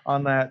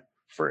on that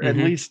for at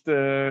least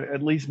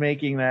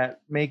making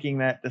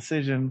that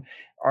decision.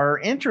 Our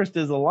interest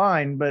is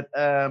aligned,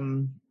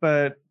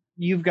 but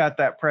you've got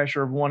that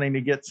pressure of wanting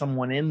to get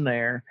someone in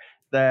there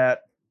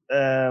that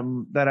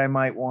I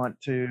might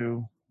want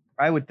to.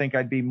 I would think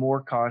I'd be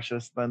more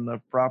cautious than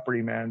the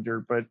property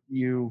manager, but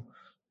you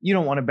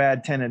don't want a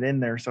bad tenant in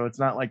there, so it's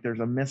not like there's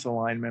a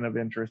misalignment of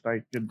interest.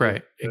 I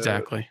could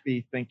exactly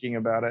be thinking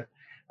about it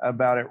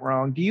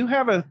wrong. Do you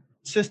have a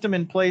system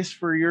in place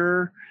for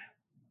your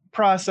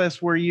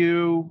process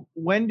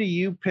when do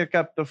you pick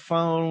up the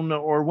phone,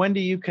 or when do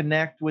you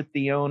connect with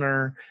the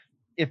owner?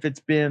 If it's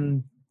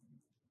been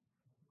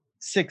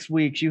 6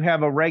 weeks, you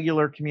have a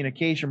regular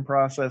communication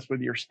process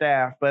with your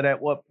staff, but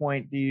at what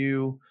point do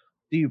you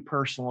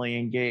personally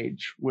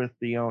engage with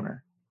the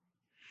owner?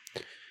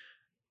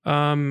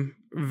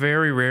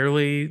 Very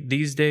rarely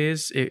these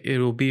days.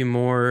 It'll be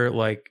more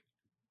like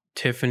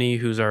Tiffany,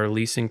 who's our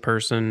leasing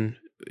person,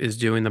 is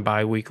doing the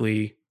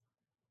biweekly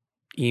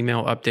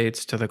email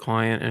updates to the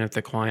client. And if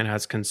the client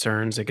has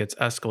concerns, it gets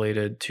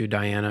escalated to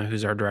Diana,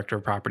 who's our director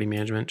of property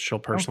management. She'll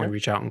personally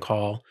reach out and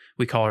call.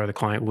 We call her the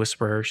client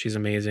whisperer. She's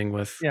amazing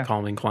with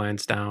calming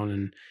clients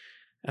down.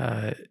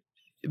 And,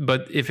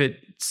 but if it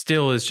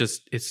still is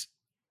just, it's,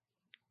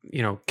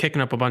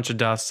 kicking up a bunch of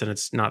dust and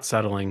it's not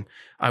settling,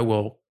 I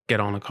will get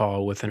on a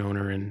call with an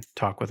owner and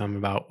talk with them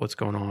about what's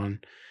going on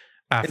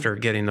after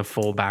getting the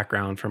full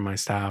background from my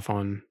staff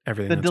on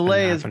everything that's been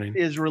happening. The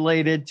delay is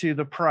related to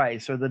the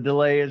price, or the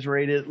delay is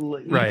rated.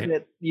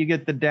 Right. You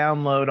get the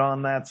download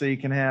on that, so you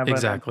can have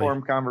an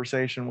informed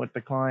conversation with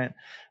the client.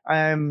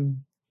 Are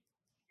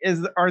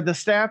the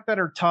staff that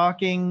are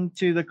talking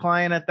to the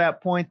client at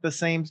that point the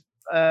same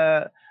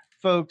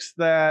folks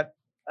that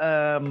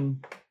are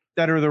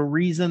the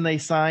reason they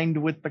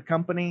signed with the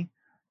company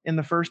in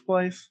the first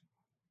place?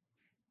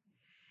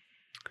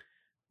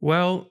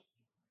 Well,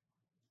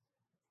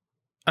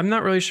 I'm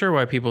not really sure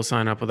why people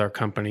sign up with our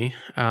company.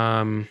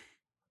 They're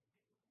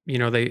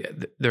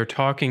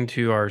talking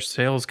to our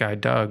sales guy,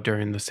 Doug,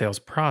 during the sales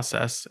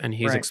process, and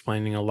he's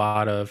explaining a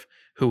lot of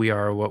who we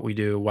are, what we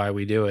do, why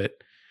we do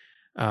it.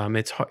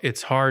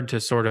 It's hard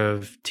to sort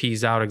of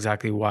tease out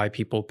exactly why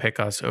people pick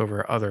us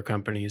over other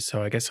companies.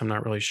 So I guess I'm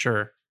not really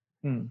sure.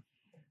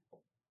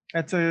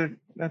 That's a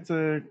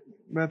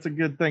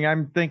good thing.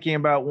 I'm thinking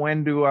about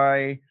when do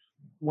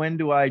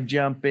I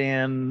jump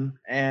in,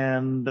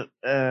 and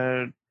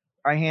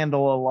I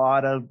handle a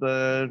lot of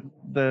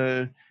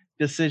the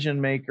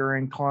decision maker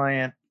and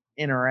client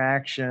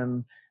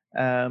interaction.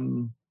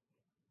 And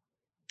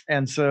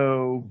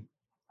so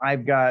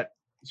I've got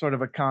sort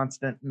of a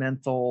constant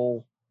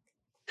mental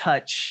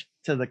touch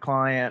to the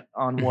client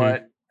on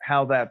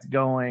how that's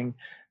going.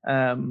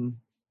 And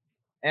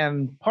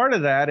part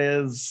of that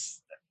is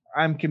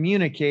I'm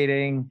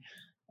communicating.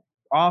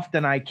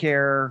 Often I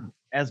care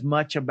as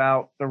much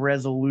about the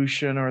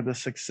resolution or the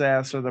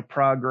success or the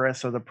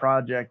progress of the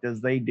project as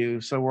they do.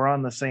 So we're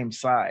on the same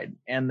side,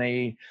 and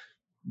they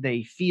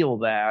feel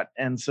that.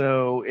 And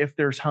so if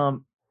there's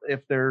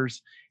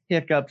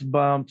hiccups,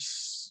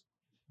 bumps,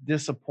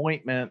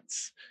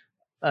 disappointments,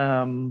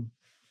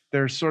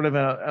 there's sort of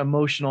an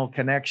emotional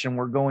connection.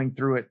 We're going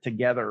through it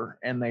together,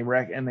 and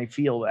they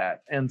feel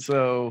that. And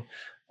so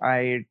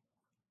I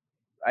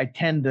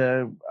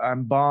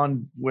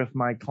bond with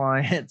my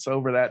clients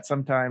over that.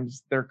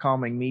 Sometimes they're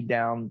calming me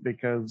down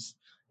because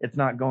it's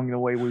not going the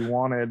way we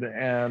wanted,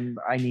 and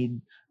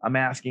I'm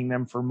asking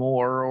them for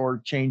more,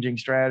 or changing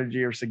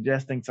strategy, or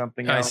suggesting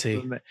something else. I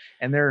see.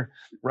 And they're,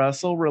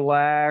 Russell,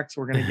 relax.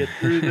 We're going to get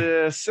through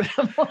this. So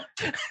that's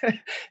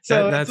it's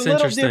a little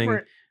interesting.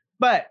 different,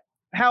 but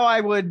how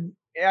I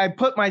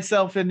put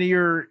myself into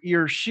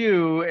your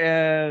shoe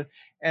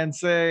and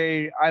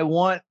say, I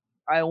would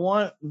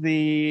want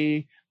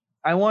the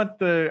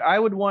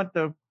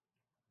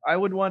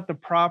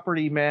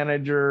property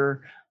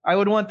manager, I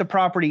would want the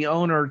property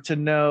owner to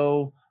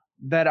know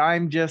that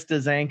I'm just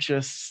as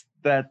anxious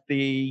that the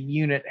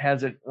unit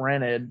hasn't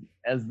rented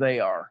as they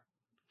are,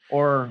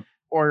 or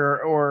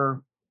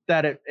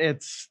that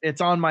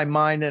it's on my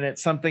mind, and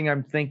it's something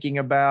I'm thinking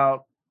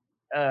about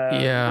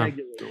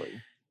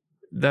regularly.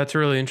 That's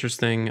really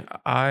interesting.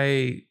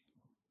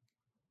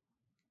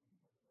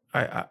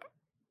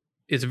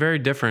 It's very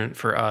different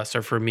for us,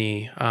 or for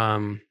me.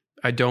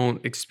 I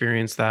don't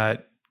experience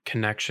that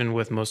connection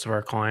with most of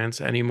our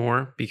clients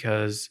anymore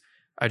because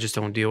I just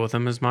don't deal with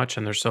them as much,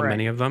 and there's so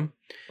many of them.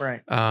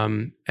 Right.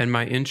 And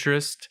my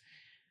interest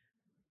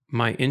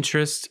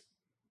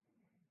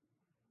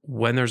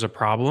when there's a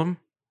problem,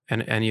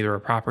 and either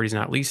a property's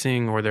not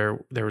leasing, or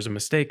there was a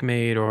mistake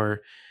made, or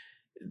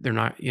they're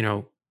not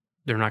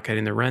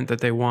getting the rent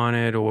that they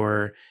wanted,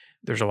 or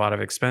there's a lot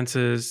of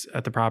expenses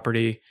at the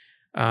property.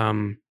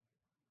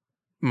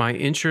 My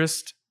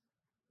interest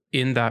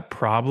in that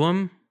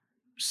problem,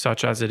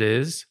 such as it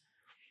is,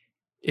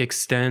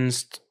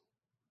 extends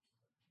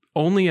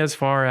only as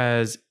far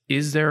as,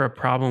 is there a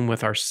problem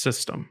with our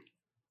system?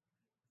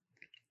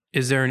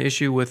 Is there an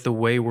issue with the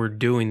way we're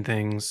doing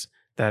things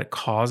that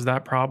caused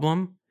that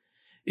problem?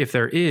 If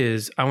there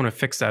is, I want to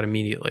fix that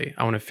immediately.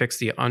 I want to fix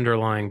the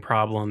underlying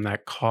problem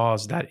that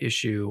caused that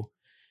issue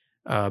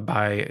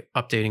by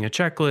updating a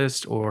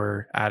checklist,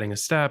 or adding a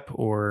step,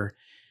 or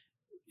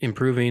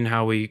improving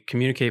how we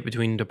communicate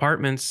between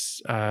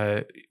departments,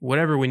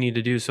 whatever we need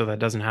to do so that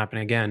doesn't happen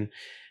again.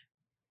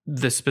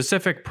 The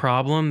specific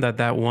problem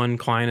that one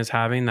client is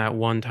having that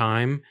one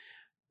time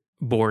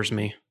bores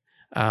me,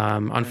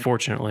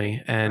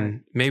 unfortunately.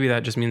 And maybe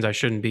that just means I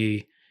shouldn't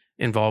be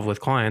involved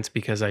with clients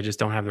because I just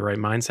don't have the right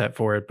mindset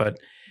for it. But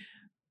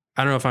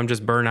I don't know if I'm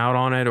just burnt out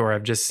on it, or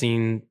I've just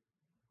seen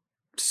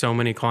so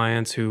many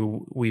clients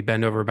who we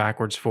bend over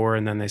backwards for,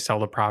 and then they sell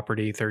the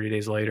property 30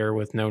 days later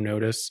with no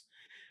notice.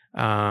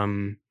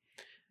 But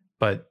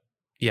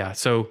yeah,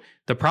 so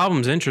the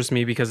problems interest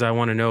me because I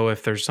want to know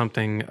if there's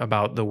something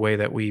about the way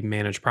that we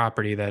manage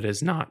property that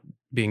is not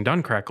being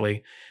done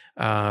correctly.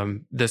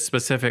 The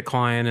specific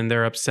client, and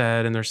they're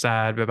upset and they're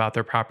sad about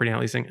their property not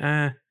leasing.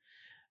 I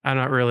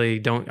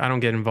don't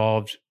get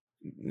involved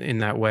in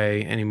that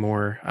way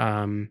anymore.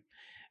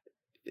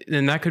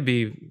 And that could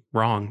be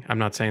wrong. I'm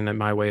not saying that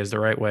my way is the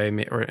right way,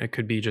 or it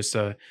could be just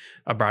a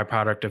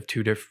byproduct of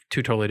two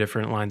totally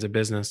different lines of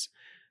business.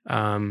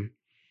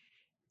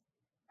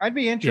 I'd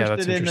be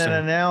interested in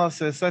that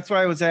analysis. That's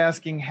why I was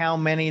asking how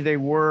many they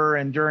were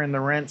and during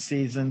the rent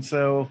season.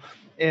 So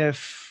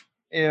if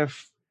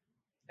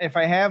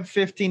I have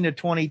 15 to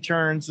 20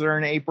 turns that are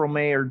in April,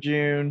 May, or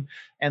June,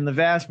 and the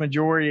vast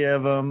majority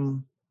of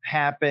them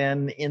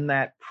happen in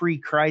that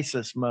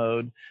pre-crisis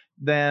mode,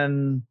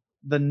 then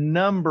the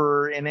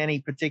number in any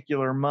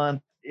particular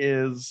month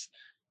is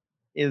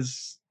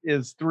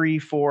 3,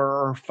 4,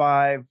 or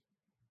 5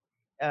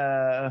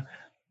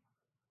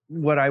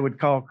 what I would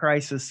call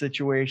crisis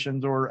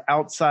situations or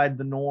outside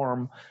the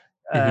norm.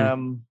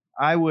 Mm-hmm.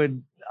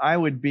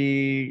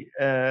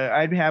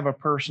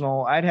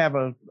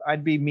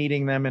 I'd be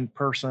meeting them in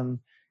person,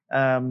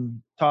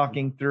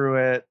 talking through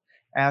it,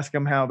 ask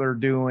them how they're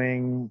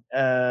doing.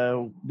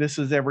 This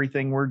is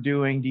everything we're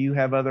doing. Do you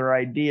have other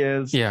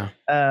ideas? Yeah.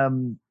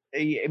 Can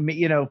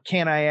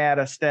I add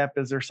a step?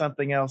 Is there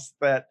something else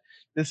that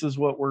this is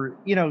what we're,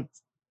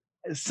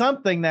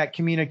 something that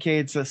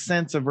communicates a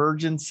sense of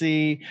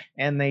urgency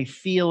and they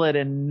feel it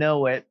and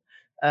know it,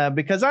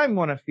 because I'm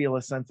going to feel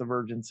a sense of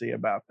urgency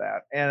about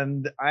that.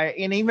 And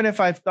even if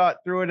I've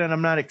thought through it and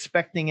I'm not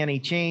expecting any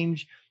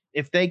change,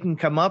 if they can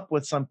come up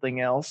with something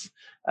else,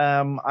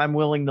 I'm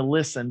willing to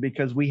listen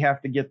because we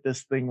have to get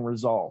this thing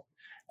resolved.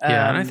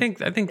 Yeah. And I think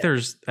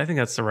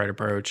that's the right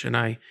approach. And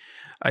I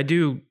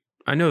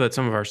know that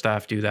some of our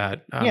staff do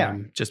that,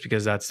 just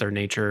because that's their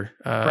nature,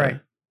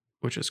 right.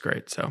 Which is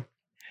great.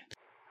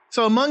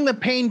 So among the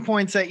pain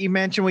points that you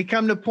mentioned, we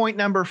come to point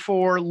number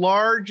 4,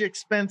 large,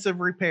 expensive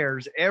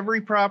repairs.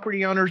 Every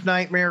property owner's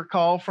nightmare,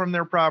 call from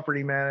their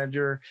property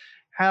manager.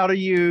 How do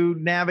you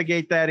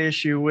navigate that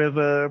issue with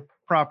a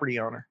property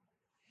owner?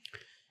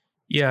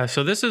 Yeah,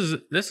 so this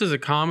is a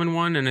common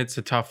one and it's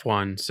a tough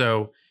one.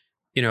 So,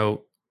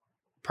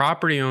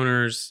 property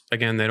owners,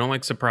 again, they don't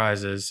like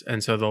surprises.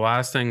 And so the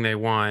last thing they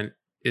want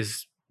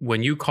is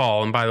when you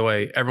call, and by the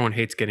way, everyone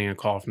hates getting a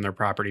call from their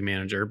property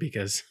manager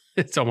because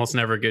it's almost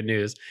never good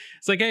news.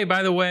 It's like, hey,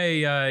 by the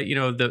way,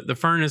 the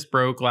furnace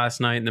broke last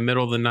night in the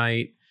middle of the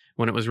night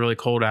when it was really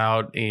cold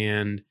out,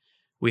 and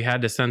we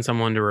had to send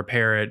someone to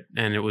repair it,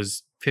 and it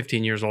was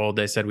 15 years old.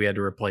 They said we had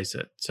to replace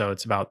it. So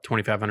it's about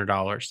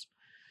 $2,500.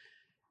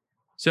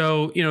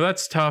 So,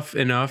 that's tough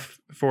enough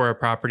for a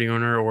property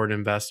owner or an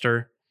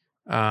investor.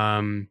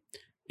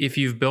 If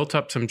you've built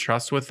up some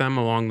trust with them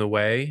along the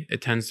way,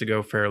 it tends to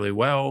go fairly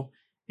well.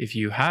 If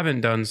you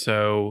haven't done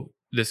so,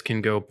 this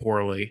can go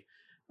poorly.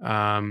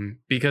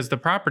 Because the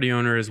property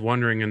owner is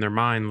wondering in their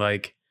mind,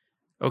 like,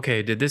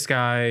 okay, did this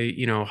guy,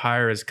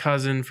 hire his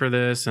cousin for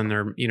this and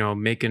they're,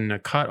 making a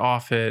cut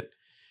off it?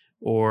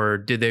 Or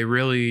did they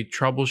really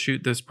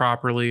troubleshoot this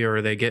properly? Or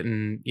are they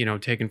getting,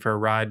 taken for a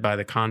ride by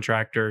the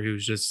contractor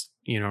who's just,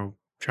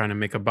 trying to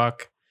make a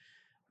buck?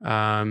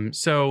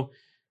 So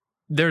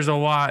there's a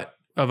lot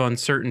of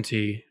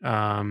uncertainty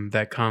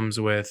that comes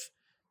with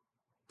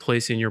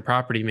placing your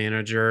property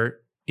manager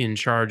in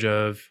charge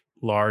of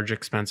large,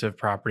 expensive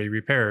property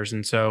repairs.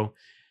 And so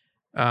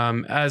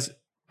as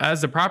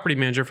the property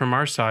manager from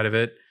our side of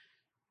it,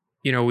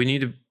 we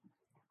need to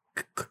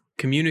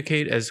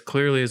communicate as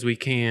clearly as we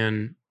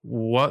can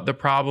what the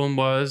problem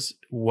was,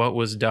 what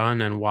was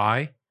done, and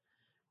why.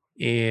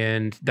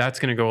 And that's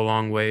going to go a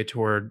long way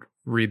toward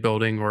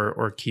rebuilding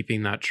or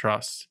keeping that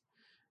trust.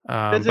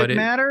 Does it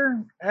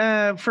matter,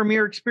 from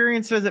your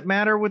experience, does it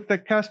matter with the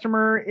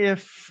customer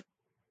if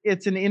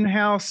it's an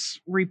in-house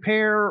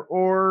repair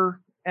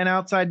or an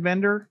outside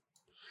vendor?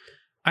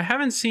 I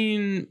haven't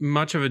seen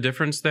much of a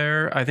difference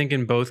there. I think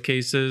in both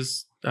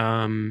cases,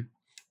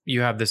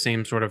 you have the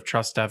same sort of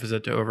trust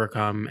deficit to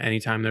overcome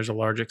anytime there's a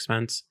large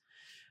expense.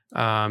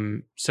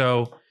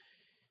 So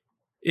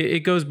it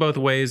goes both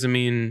ways. I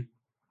mean,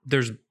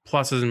 there's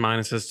pluses and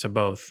minuses to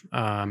both.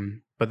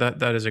 But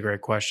that is a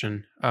great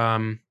question.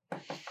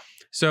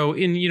 So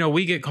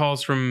we get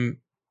calls from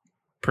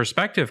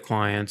prospective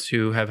clients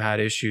who have had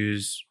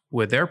issues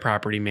with their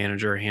property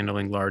manager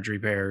handling large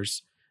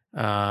repairs.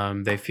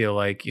 They feel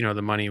like,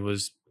 the money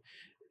was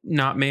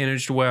not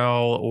managed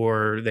well,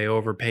 or they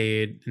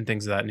overpaid and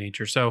things of that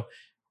nature. So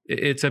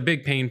it's a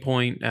big pain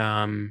point.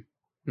 And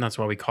that's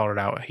why we called it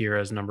out here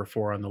as number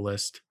 4 on the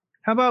list.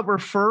 How about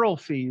referral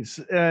fees?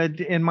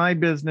 In my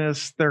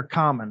business, they're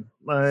common.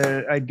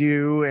 I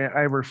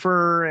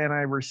refer and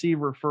I receive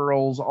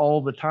referrals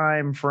all the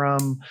time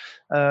from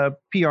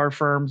PR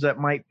firms that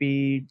might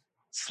be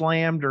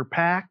slammed or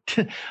packed,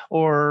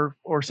 or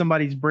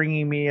somebody's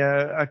bringing me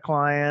a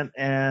client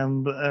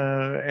and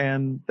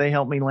they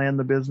help me land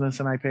the business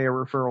and I pay a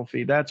referral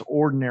fee. That's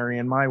ordinary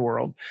in my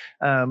world.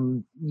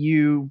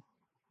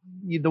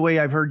 The way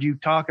I've heard you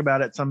talk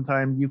about it,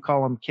 sometimes you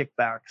call them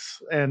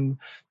kickbacks, and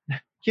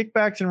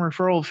kickbacks and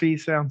referral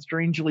fees sound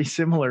strangely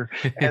similar,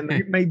 and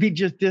they may be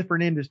just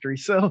different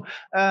industries. So,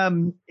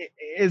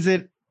 is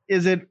it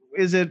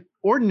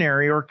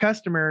ordinary or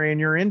customary in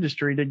your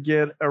industry to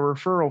get a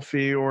referral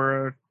fee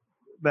or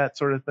that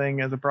sort of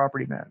thing as a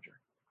property manager?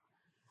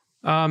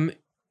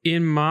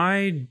 In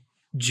my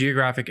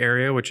geographic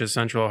area, which is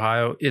Central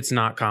Ohio, it's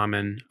not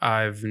common.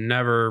 I've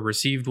never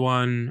received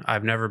one.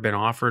 I've never been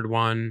offered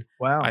one.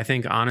 Wow. I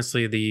think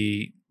honestly,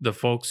 the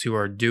folks who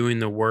are doing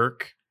the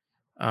work,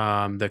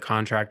 the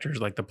contractors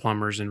like the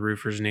plumbers and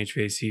roofers and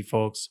HVAC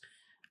folks,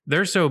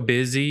 they're so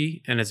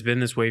busy, and it's been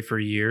this way for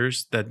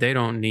years, that they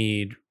don't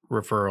need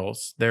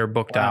referrals. They're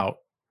booked out.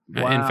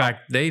 Wow. In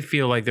fact, they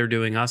feel like they're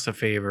doing us a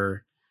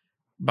favor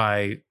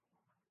by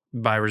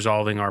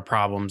resolving our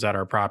problems at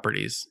our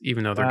properties,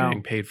 even though they're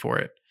getting paid for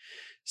it.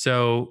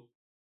 So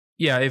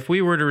yeah, if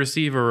we were to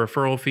receive a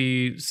referral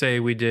fee, say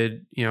we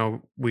did,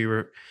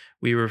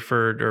 we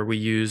referred or we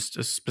used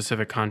a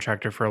specific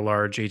contractor for a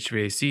large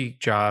HVAC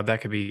job,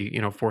 that could be,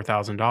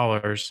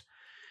 $4,000.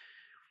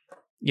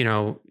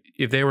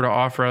 If they were to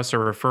offer us a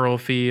referral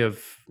fee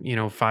of,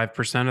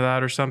 5% of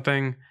that or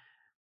something,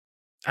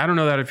 I don't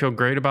know that I'd feel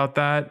great about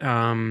that,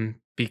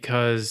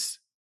 because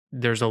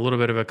there's a little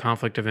bit of a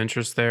conflict of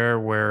interest there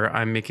where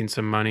I'm making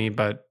some money,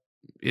 but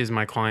is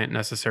my client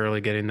necessarily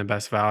getting the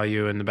best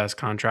value and the best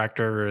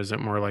contractor, or is it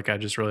more like I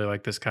just really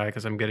like this guy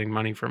because I'm getting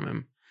money from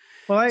him?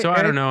 Well,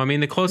 I don't know. I mean,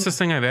 the closest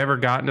thing I've ever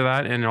gotten to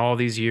that in all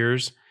these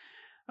years,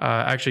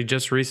 actually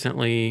just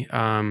recently,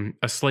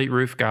 a slate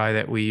roof guy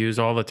that we use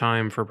all the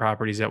time for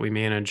properties that we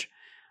manage,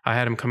 I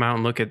had him come out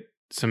and look at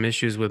some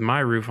issues with my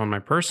roof on my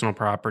personal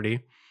property.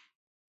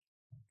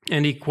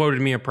 And he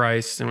quoted me a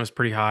price and it was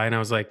pretty high. And I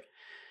was like,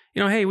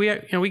 hey,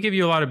 we give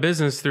you a lot of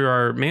business through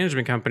our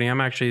management company.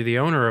 I'm actually the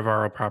owner of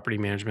our property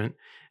management.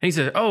 And he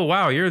said, oh,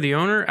 wow, you're the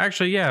owner?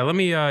 Actually, yeah, let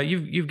me,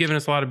 you've given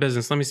us a lot of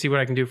business. Let me see what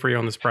I can do for you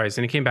on this price.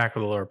 And he came back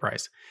with a lower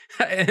price.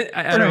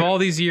 Out of all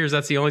these years,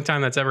 that's the only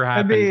time that's ever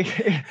happened.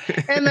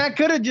 And that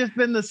could have just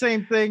been the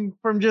same thing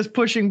from just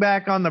pushing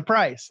back on the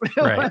price.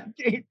 Right.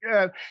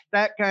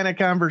 That kind of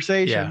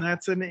conversation. Yeah.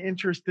 That's an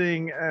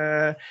interesting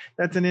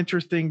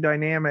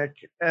dynamic.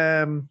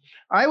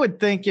 I would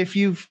think if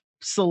you've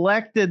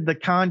selected the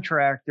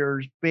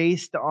contractors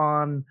based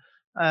on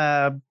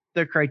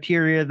the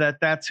criteria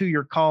that's who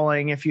you're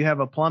calling, if you have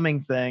a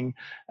plumbing thing,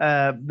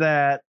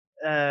 that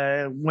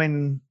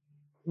when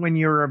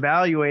you're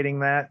evaluating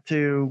that,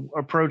 to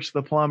approach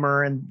the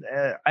plumber. And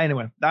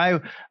anyway,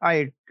 I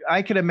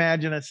could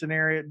imagine a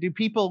scenario. Do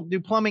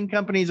plumbing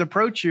companies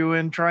approach you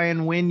and try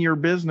and win your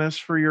business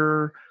for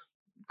your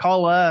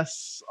call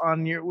us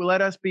on your,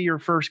 let us be your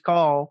first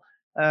call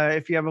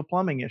if you have a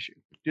plumbing issue?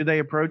 Do they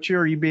approach you,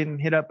 or are you being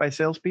hit up by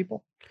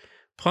salespeople?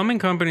 Plumbing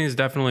companies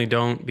definitely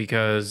don't,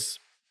 because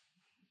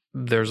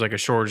there's like a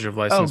shortage of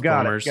licensed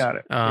plumbers. Got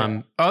it.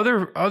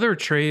 Other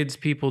trades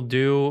people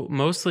do,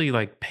 mostly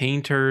like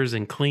painters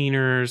and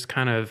cleaners,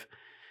 kind of,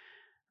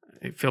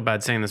 I feel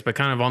bad saying this, but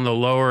kind of on the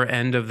lower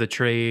end of the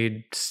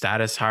trade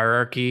status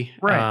hierarchy.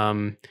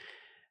 Right.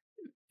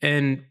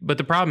 But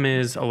the problem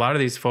is, a lot of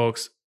these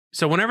folks,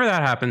 so whenever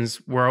that happens,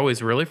 we're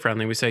always really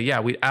friendly. We say, yeah,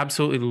 we'd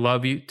absolutely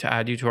love you to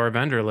add you to our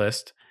vendor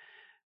list.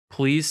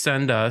 Please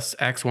send us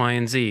X, Y,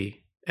 and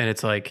Z. And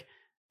it's like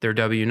their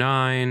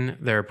W-9,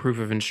 their proof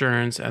of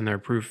insurance, and their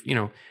proof,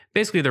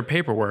 basically their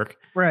paperwork.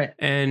 Right.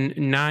 And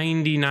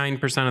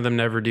 99% of them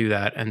never do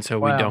that. And so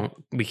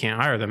we can't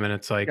hire them. And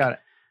it's like, got it.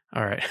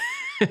 All right.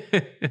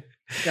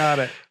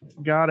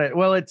 Got it.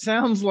 Well, it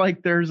sounds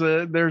like there's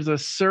a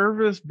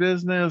service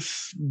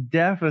business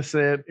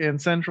deficit in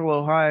Central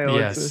Ohio.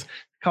 Yes.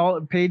 Call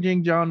it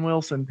paging John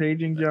Wilson.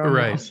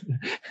 Right. Wilson.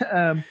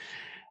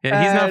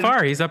 Yeah, he's not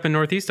far. He's up in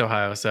Northeast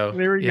Ohio. So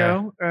there we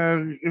go.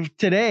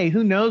 Today,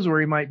 who knows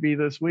where he might be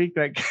this week?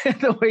 That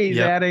the way he's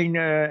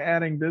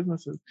adding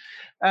businesses.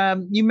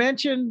 You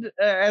mentioned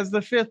as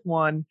the fifth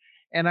one,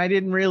 and I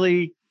didn't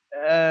really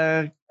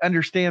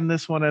understand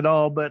this one at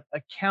all, but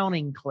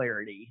accounting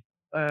clarity.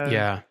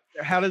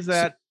 How does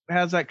that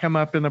come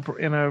up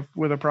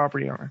with a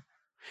property owner?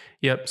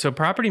 Yep. So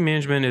property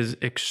management is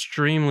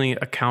extremely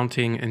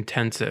accounting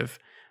intensive.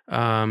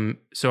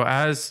 So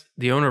as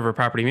the owner of a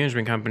property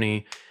management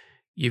company,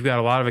 you've got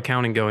a lot of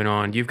accounting going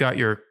on. You've got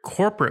your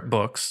corporate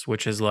books,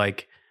 which is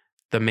like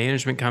the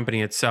management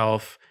company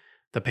itself,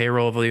 the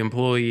payroll of the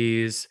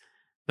employees,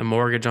 the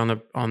mortgage on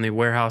the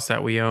warehouse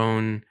that we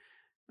own,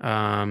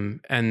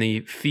 and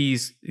the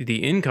fees,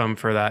 the income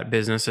for that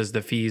business is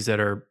the fees that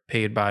are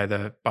paid by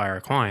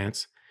our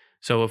clients.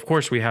 So of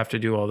course we have to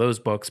do all those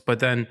books, but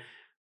then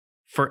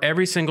for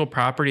every single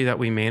property that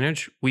we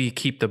manage, we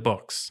keep the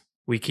books.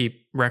 We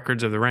keep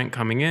records of the rent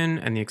coming in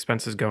and the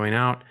expenses going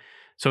out.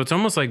 So it's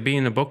almost like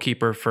being the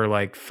bookkeeper for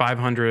like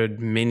 500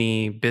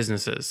 mini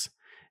businesses.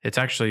 It's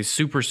actually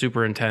super,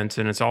 super intense.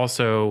 And it's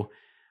also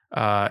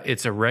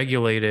It's a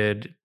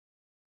regulated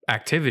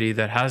activity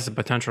that has the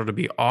potential to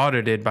be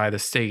audited by the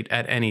state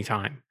at any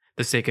time.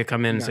 The state could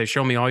come in and say,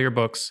 show me all your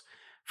books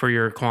for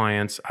your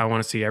clients. I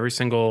want to see every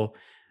single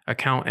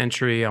account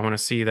entry. I want to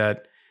see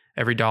that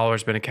every dollar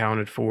has been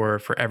accounted for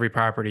every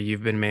property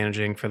you've been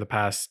managing for the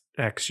past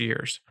X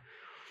years.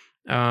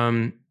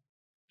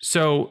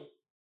 So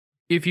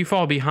if you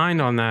fall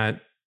behind on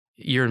that,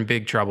 you're in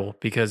big trouble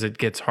because it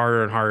gets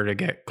harder and harder to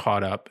get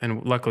caught up.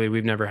 And luckily,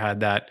 we've never had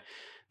that.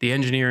 The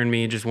engineer in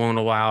me just won't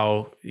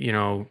allow,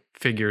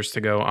 figures to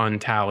go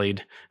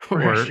untallied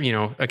or,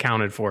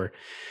 accounted for.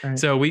 Right.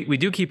 So we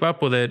do keep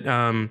up with it.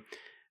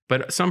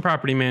 But some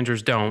property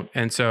managers don't.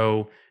 And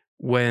so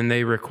when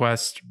they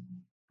request,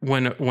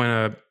 when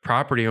a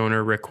property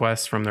owner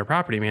requests from their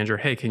property manager,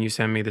 hey, can you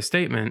send me the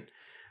statement?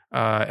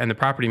 And the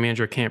property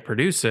manager can't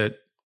produce it,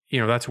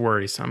 that's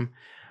worrisome.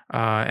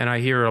 And I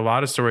hear a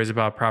lot of stories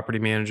about property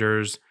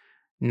managers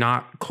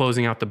not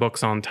closing out the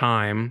books on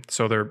time.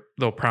 So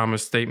they'll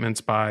promise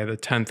statements by the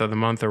 10th of the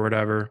month or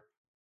whatever,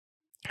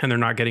 and they're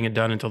not getting it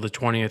done until the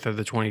 20th or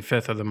the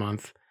 25th of the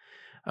month,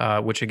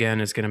 which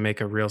again is going to make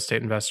a real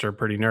estate investor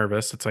pretty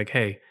nervous. It's like,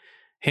 hey,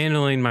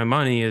 handling my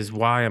money is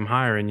why I'm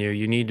hiring you.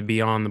 You need to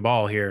be on the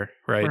ball here,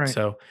 right?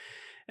 So,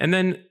 and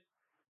then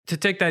to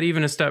take that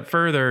even a step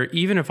further,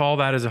 even if all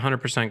that is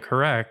 100%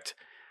 correct,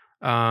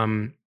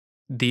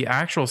 the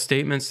actual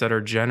statements that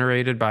are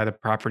generated by the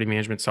property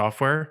management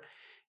software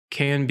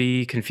can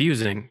be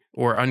confusing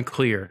or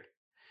unclear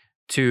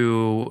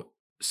to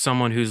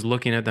someone who's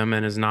looking at them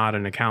and is not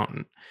an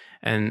accountant.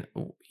 And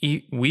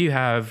we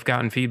have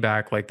gotten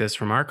feedback like this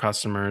from our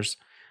customers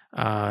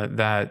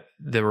that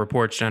the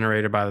reports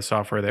generated by the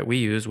software that we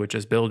use, which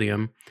is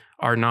Buildium,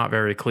 are not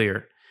very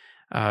clear.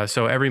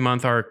 So every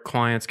month our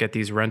clients get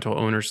these rental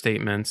owner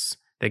statements.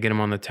 They get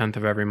them on the 10th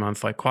of every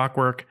month like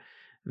clockwork.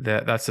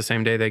 That's the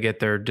same day they get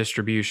their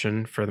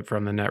distribution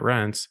from the net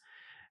rents.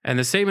 And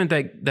the statement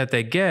that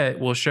they get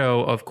will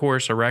show, of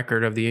course, a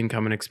record of the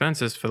income and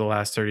expenses for the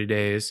last 30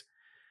 days.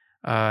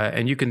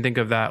 And you can think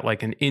of that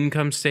like an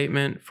income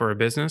statement for a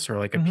business or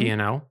like a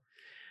P&L.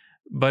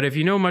 But if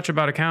you know much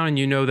about accounting,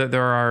 you know that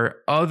there are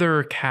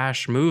other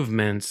cash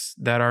movements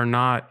that are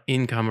not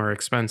income or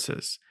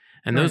expenses.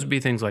 And those would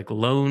be things like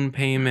loan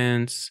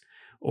payments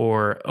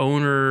or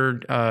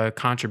owner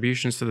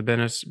contributions to the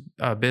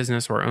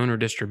business or owner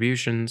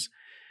distributions.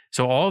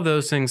 So all of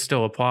those things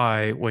still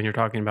apply when you're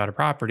talking about a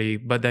property,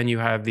 but then you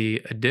have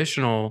the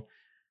additional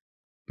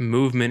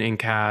movement in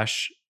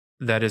cash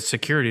that is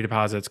security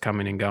deposits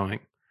coming and going.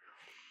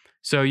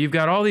 So you've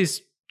got all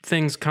these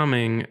things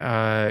coming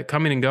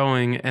and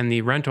going, and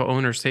the rental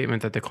owner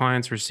statement that the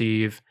clients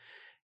receive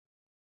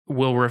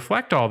will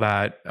reflect all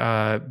that.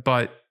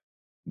 But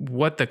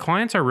what the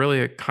clients are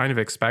really kind of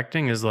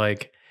expecting is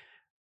like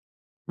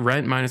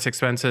rent minus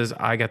expenses,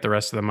 I get the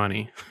rest of the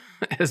money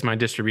as my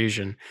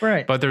distribution.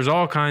 Right. But there's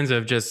all kinds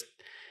of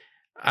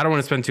I don't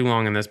want to spend too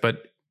long on this,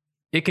 but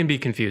it can be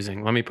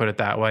confusing. Let me put it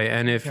that way.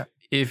 And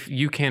if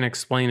you can't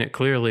explain it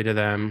clearly to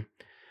them,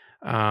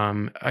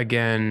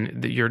 again,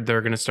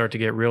 they're going to start to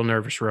get real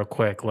nervous real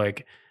quick.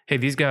 Like, hey,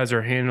 these guys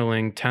are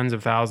handling tens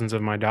of thousands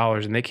of my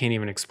dollars and they can't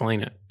even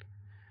explain it.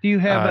 Do you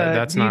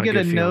have do you get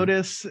a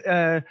notice?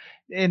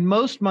 In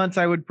most months,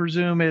 I would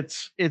presume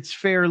it's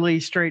fairly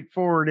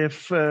straightforward.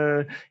 If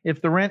the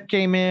rent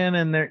came in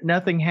and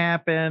nothing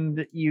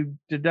happened, you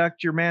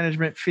deduct your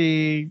management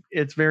fee.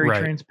 It's very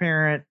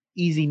transparent,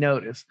 easy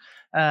notice.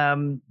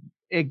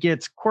 It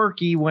gets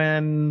quirky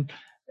when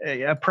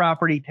a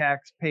property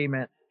tax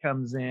payment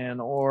comes in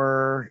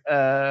or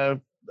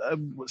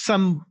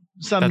some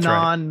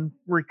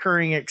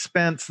non-recurring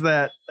expense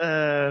that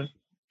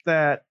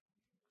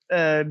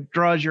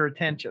draws your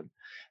attention.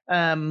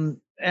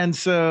 And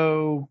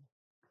so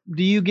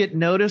do you get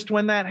noticed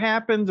when that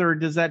happens, or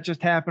does that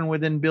just happen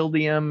within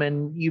Buildium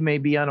and you may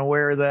be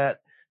unaware that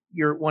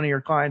one of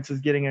your clients is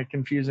getting a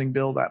confusing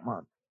bill that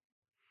month?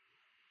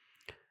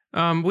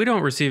 We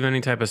don't receive any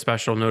type of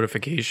special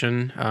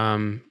notification.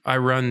 I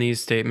run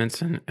these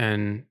statements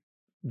and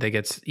they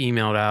get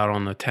emailed out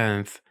on the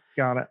 10th.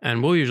 Got it.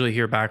 And we'll usually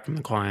hear back from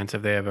the clients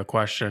if they have a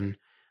question.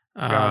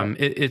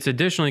 It's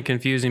additionally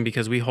confusing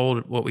because we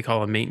hold what we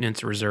call a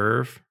maintenance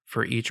reserve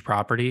for each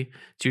property.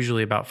 It's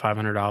usually about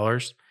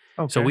 $500.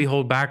 Okay. So we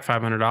hold back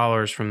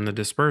 $500 from the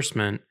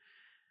disbursement.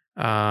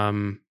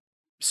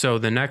 So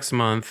the next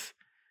month,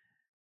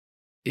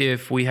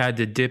 if we had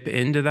to dip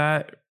into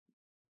that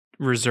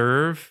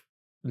reserve,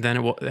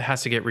 then it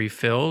has to get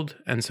refilled.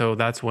 And so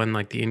that's when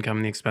like the income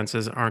and the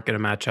expenses aren't going to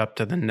match up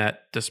to the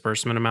net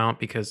disbursement amount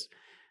because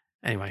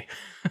anyway.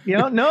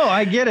 No,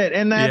 I get it.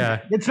 And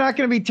it's not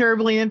going to be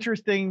terribly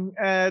interesting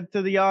to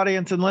the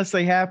audience unless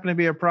they happen to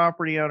be a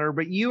property owner,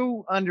 but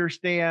you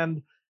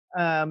understand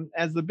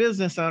as the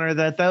business owner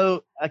that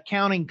though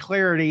accounting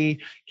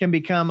clarity can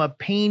become a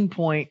pain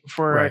point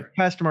for a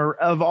customer.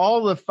 Of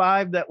all the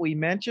 5 that we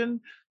mentioned,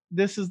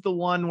 this is the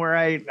one where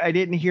I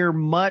didn't hear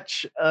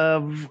much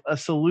of a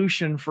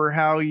solution for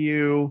how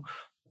you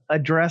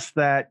address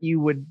that.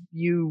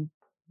 You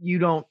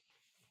don't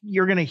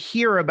you're going to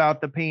hear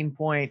about the pain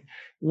point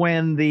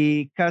when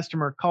the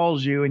customer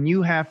calls you, and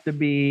you have to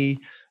be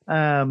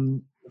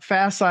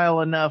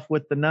facile enough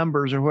with the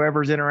numbers or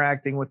whoever's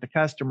interacting with the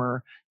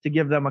customer to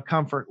give them a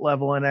comfort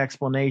level and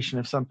explanation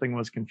if something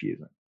was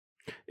confusing.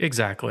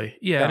 Exactly.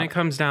 Yeah. And it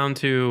comes down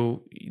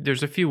to,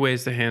 there's a few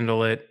ways to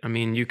handle it. I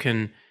mean, you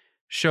can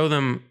show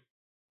them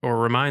or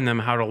remind them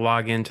how to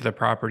log into the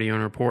property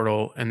owner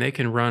portal, and they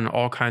can run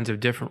all kinds of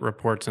different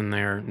reports in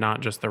there, not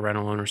just the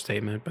rental owner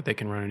statement, but they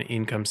can run an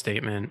income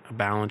statement, a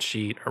balance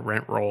sheet, a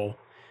rent roll.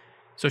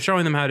 So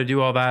showing them how to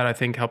do all that, I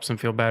think, helps them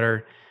feel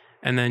better.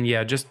 And then,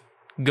 just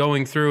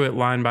going through it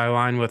line by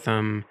line with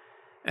them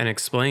and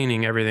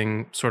explaining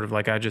everything sort of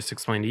like I just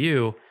explained to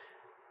you,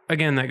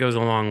 again, that goes a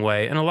long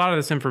way. And a lot of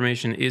this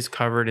information is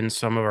covered in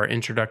some of our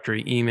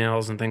introductory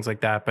emails and things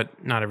like that,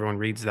 but not everyone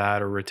reads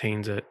that or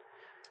retains it.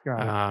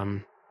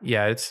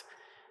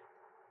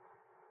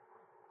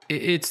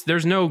 It's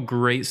there's no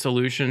great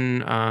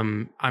solution.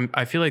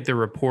 I feel like the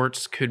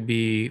reports could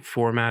be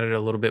formatted a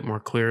little bit more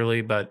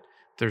clearly, but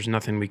there's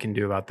nothing we can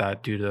do about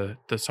that due to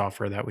the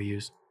software that we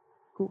use.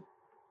 Cool.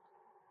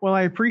 Well,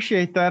 I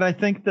appreciate that. I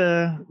think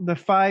the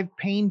 5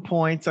 pain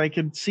points, I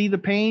could see the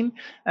pain,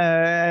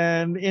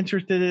 and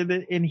interested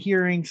in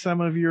hearing some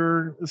of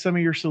your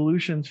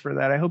solutions for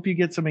that. I hope you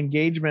get some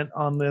engagement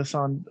on this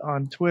on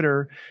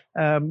Twitter.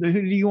 Who do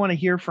you want to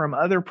hear from?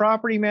 Other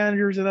property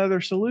managers and other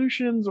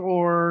solutions,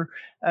 or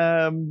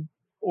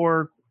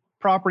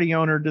property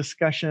owner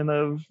discussion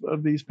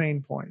of these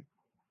pain points?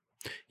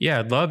 Yeah,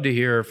 I'd love to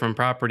hear from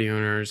property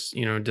owners.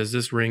 Does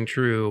this ring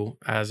true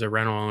as a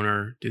rental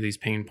owner? Do these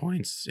pain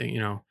points,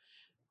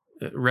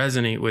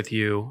 resonate with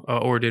you,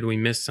 or did we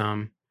miss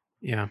some?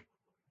 Yeah.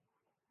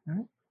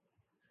 All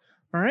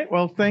right.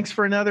 Well, thanks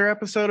for another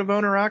episode of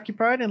Owner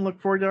Occupied, and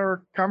look forward to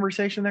our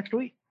conversation next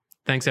week.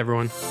 Thanks,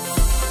 everyone.